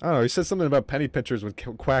 I don't know, he said something about penny pinchers when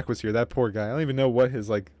Quack was here. That poor guy. I don't even know what his,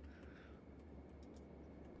 like,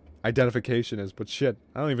 identification is, but shit.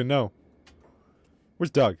 I don't even know. Where's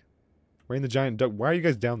Doug? Rain the Giant Doug. Why are you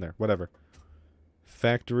guys down there? Whatever.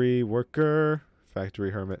 Factory worker.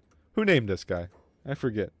 Factory hermit. Who named this guy? I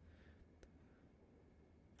forget.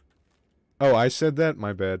 Oh, I said that?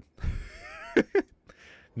 My bad.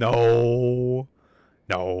 No.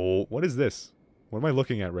 No. What is this? What am I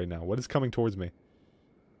looking at right now? What is coming towards me?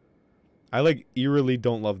 I, like, eerily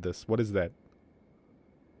don't love this. What is that?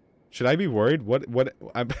 Should I be worried? What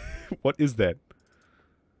is that?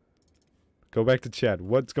 Go back to chat.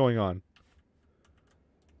 What's going on?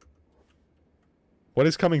 What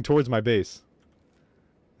is coming towards my base?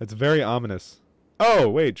 That's very ominous. Oh,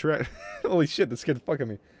 wait. Holy shit, this kid's fucking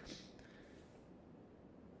me.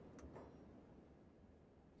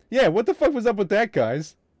 Yeah, what the fuck was up with that,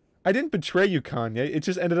 guys? I didn't betray you, Kanye. It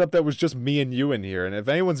just ended up that was just me and you in here. And if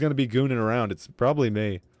anyone's gonna be gooning around, it's probably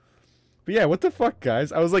me. But yeah, what the fuck,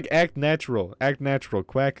 guys? I was like, act natural. Act natural.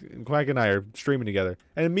 Quack and I are streaming together.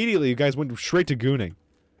 And immediately you guys went straight to gooning.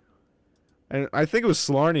 And I think it was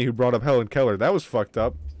Slarney who brought up Helen Keller. That was fucked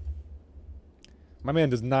up. My man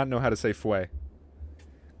does not know how to say fway.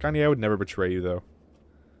 Kanye, I would never betray you, though.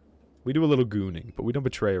 We do a little gooning, but we don't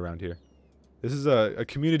betray around here. This is a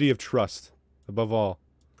community of trust, above all.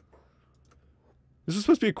 This is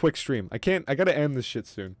supposed to be a quick stream. I gotta end this shit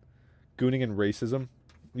soon. Gooning and racism.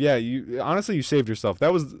 Yeah, honestly, you saved yourself.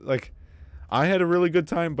 That was, like, I had a really good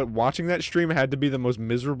time, but watching that stream had to be the most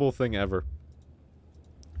miserable thing ever.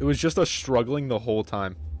 It was just us struggling the whole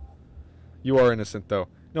time. You are innocent, though.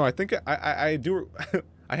 No, I think I do.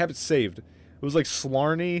 I have it saved. It was like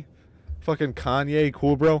Slarney, fucking Kanye,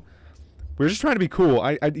 cool bro. We're just trying to be cool.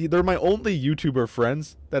 They're my only YouTuber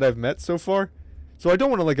friends that I've met so far. So I don't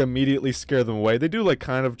want to, like, immediately scare them away. They do, like,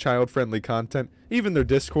 kind of child-friendly content. Even their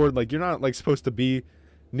Discord, like, you're not, like, supposed to be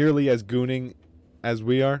nearly as gooning as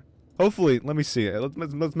we are. Hopefully, let me see.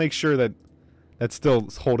 Let's make sure that that's still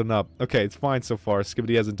holding up. Okay, it's fine so far.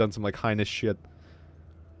 Skibbity hasn't done some, like, highness shit.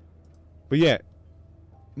 But yeah,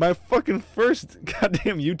 my fucking first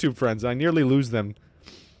goddamn YouTube friends, I nearly lose them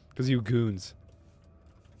because of you goons.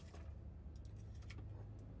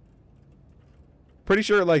 Pretty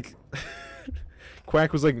sure, like,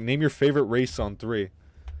 Quack was like, name your favorite race on 3.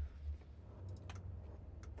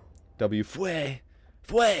 W. Fway.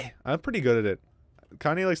 Fway. I'm pretty good at it.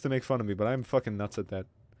 Kanye likes to make fun of me, but I'm fucking nuts at that.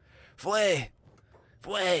 Fway.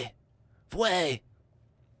 Fway. Fway.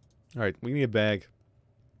 Alright, we need a bag.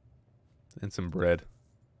 And some bread.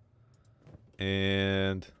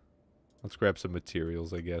 And let's grab some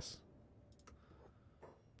materials, I guess.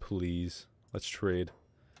 Please. Let's trade.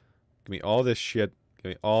 Give me all this shit.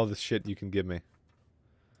 Give me all the shit you can give me.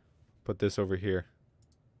 Put this over here.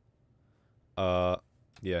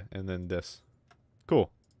 Yeah, and then this.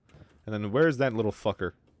 Cool. And then where's that little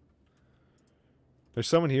fucker? There's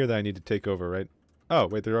someone here that I need to take over, right? Oh,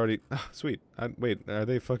 wait, they're already... Oh, sweet. Wait, are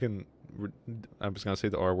they fucking... I was gonna say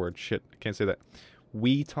the R word. Shit, I can't say that.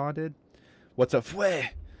 We-taughted? What's up? Fway!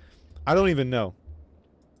 I don't even know.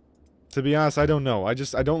 To be honest, I don't know. I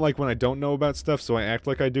don't like when I don't know about stuff, so I act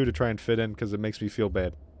like I do to try and fit in, because it makes me feel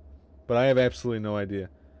bad. But I have absolutely no idea.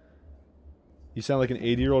 You sound like an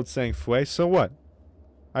 80-year-old saying fway? So what?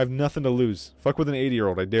 I have nothing to lose. Fuck with an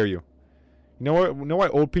 80-year-old, I dare you. You know why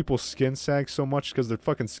old people's skin sag so much? Because their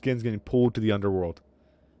fucking skin's getting pulled to the underworld.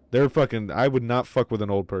 They're fucking... I would not fuck with an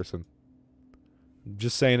old person.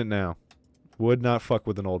 Just saying it now. Would not fuck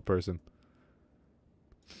with an old person.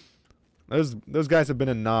 Those guys have been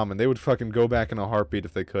in Nam, and they would fucking go back in a heartbeat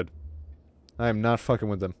if they could. I am not fucking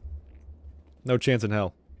with them. No chance in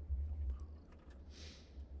hell.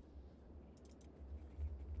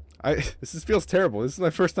 This feels terrible. This is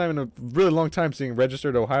my first time in a really long time seeing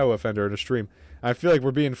registered Ohio offender in a stream. I feel like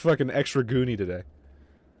we're being fucking extra goony today.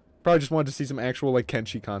 Probably just wanted to see some actual, like,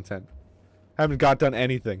 Kenshi content. Haven't done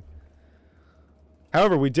anything.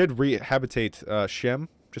 However, we did rehabilitate Shem,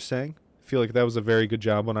 just saying. Feel like that was a very good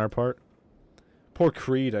job on our part. Poor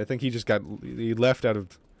Creed, I think he left out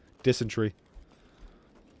of dysentery.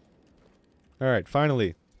 Alright,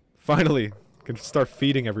 finally. Finally. Can start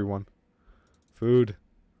feeding everyone. Food.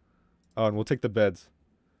 Oh, and we'll take the beds.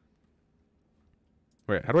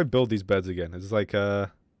 Wait, how do I build these beds again? It's like,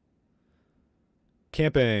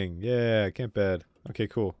 camping. Yeah, camp bed. Okay,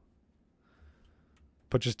 cool.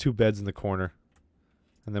 Put just 2 beds in the corner.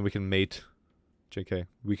 And then we can mate. JK.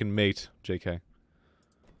 We can mate. JK.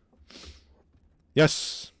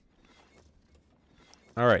 Yes!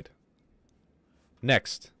 Alright.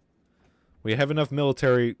 Next. We have enough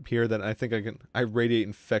military here that I think I radiate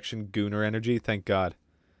infection gooner energy. Thank God.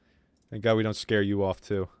 Thank God we don't scare you off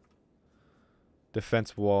too.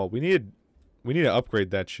 Defense wall. We need to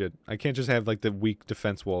upgrade that shit. I can't just have like the weak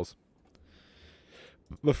defense walls.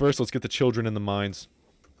 But first, let's get the children in the mines.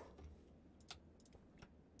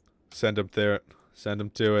 Send them there. Send them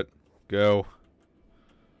to it. Go.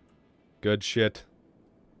 Good shit.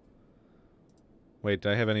 Wait,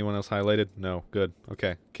 do I have anyone else highlighted? No. Good.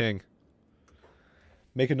 Okay. King.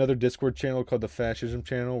 Make another Discord channel called the Fascism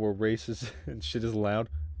Channel where races and shit is allowed.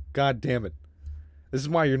 God damn it. This is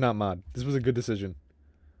why you're not mod. This was a good decision.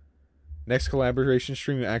 Next collaboration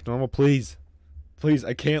stream, you act normal. Please. Please,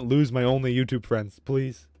 I can't lose my only YouTube friends.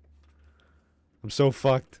 Please. I'm so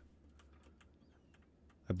fucked.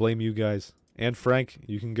 I blame you guys. And Frank,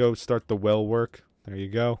 you can go start the well work. There you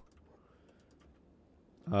go.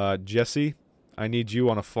 Jesse, I need you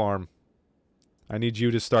on a farm. I need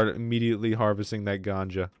you to start immediately harvesting that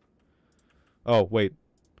ganja. Oh, wait.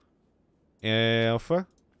 Alpha.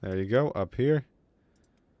 There you go. Up here.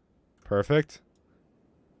 Perfect.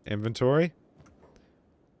 Inventory.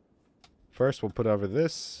 First, we'll put over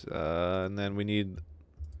this. And then we need...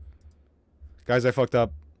 Guys, I fucked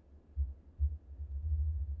up.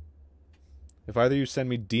 If either you send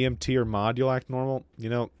me DMT or mod, you'll act normal. You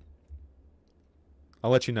know... I'll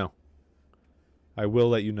let you know. I will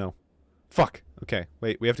let you know. Fuck. Okay,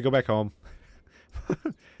 wait. We have to go back home.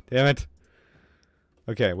 Damn it.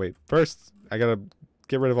 Okay, wait. First, I gotta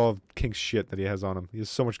get rid of all of King's shit that he has on him. He has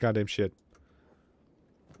so much goddamn shit.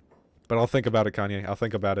 But I'll think about it, Kanye. I'll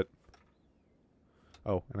think about it.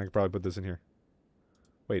 Oh, and I could probably put this in here.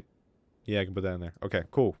 Wait. Yeah, I can put that in there. Okay,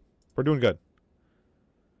 cool. We're doing good.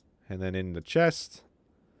 And then in the chest.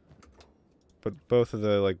 Put both of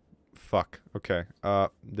the, like... Fuck. Okay.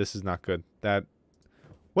 This is not good. That...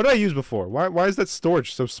 What did I use before? Why is that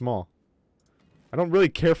storage so small? I don't really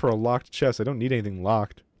care for a locked chest. I don't need anything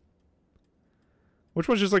locked. Which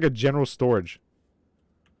one's just like a general storage?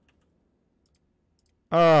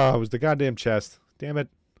 Oh, it was the goddamn chest. Damn it.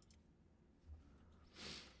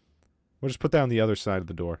 We'll just put that on the other side of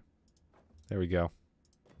the door. There we go.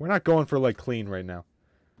 We're not going for, like, clean right now.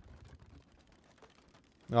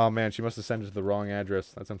 Oh, man, she must have sent it to the wrong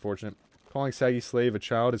address. That's unfortunate. Calling Saggy Slave a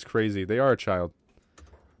child is crazy. They are a child.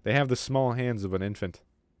 They have the small hands of an infant.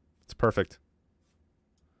 It's perfect.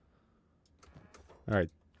 Alright.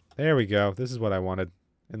 There we go. This is what I wanted.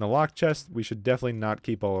 In the lock chest, we should definitely not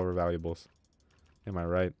keep all of our valuables. Am I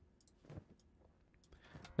right?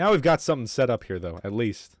 Now we've got something set up here, though, at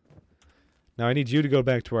least. Now I need you to go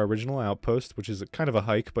back to our original outpost, which is kind of a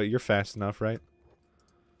hike, but you're fast enough, right?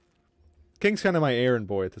 King's kind of my errand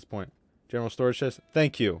boy at this point. General storage chest,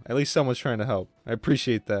 thank you. At least someone's trying to help. I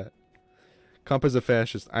appreciate that. Comp is a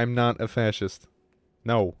fascist. I'm not a fascist.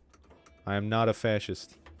 No. I am not a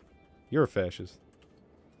fascist. You're a fascist.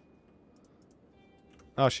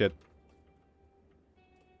 Oh, shit.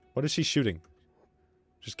 What is she shooting?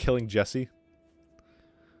 Just killing Jesse?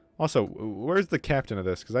 Also, where's the captain of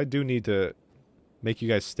this? Because I do need to make you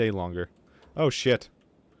guys stay longer. Oh, shit.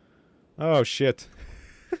 Oh, shit.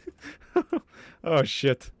 Oh,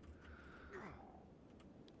 shit.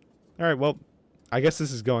 Alright, well, I guess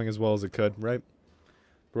this is going as well as it could, right?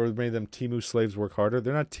 Bro made them Timu slaves work harder.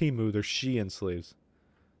 They're not Timu, they're Shein slaves.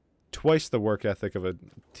 Twice the work ethic of a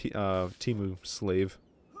Timu slave.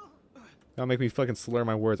 That'll make me fucking slur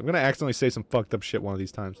my words. I'm gonna accidentally say some fucked up shit one of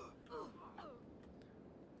these times.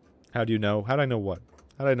 How do you know? How do I know what?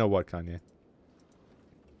 How do I know what, Kanye?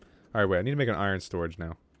 Alright, wait, I need to make an iron storage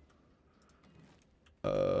now.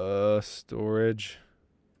 Storage.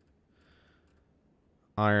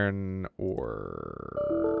 Iron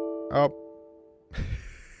ore. Oh.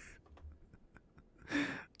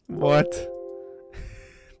 What?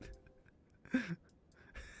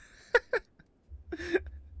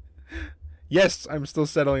 Yes, I'm still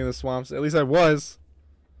settling in the swamps. At least I was.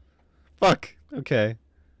 Fuck. Okay.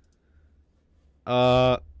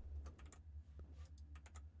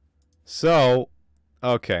 So,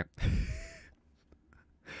 okay.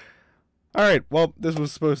 All right. Well, this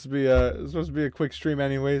was supposed to be a quick stream,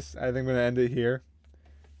 anyways. I think I'm gonna end it here.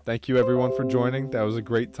 Thank you everyone for joining. That was a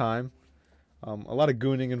great time. A lot of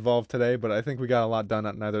gooning involved today, but I think we got a lot done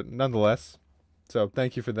nonetheless. So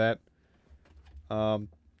thank you for that.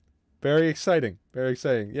 Very exciting. Very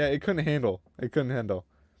exciting. Yeah, it couldn't handle. It couldn't handle.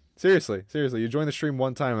 Seriously. Seriously. You join the stream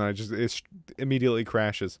one time and it immediately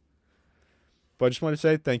crashes. But I just want to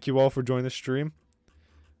say thank you all for joining the stream.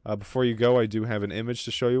 Before you go, I do have an image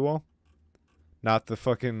to show you all. Not the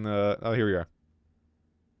fucking, oh, here we are.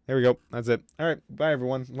 There we go. That's it. Alright, bye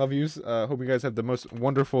everyone. Love yous. Hope you guys have the most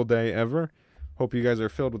wonderful day ever. Hope you guys are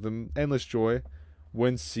filled with endless joy.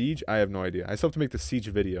 When Siege? I have no idea. I still have to make the Siege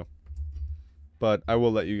video. But I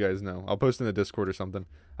will let you guys know. I'll post in the Discord or something.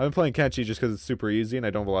 I've been playing Kenshi just because it's super easy and I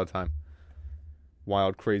don't have a lot of time.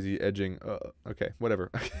 Wild, crazy, edging. Okay, whatever.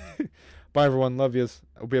 Bye everyone. Love yous.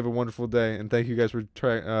 Hope you have a wonderful day. And thank you guys for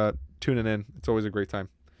tuning in. It's always a great time.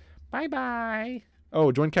 Bye-bye.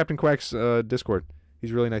 Oh, join Captain Quack's Discord.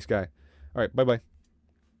 He's a really nice guy. All right, bye-bye.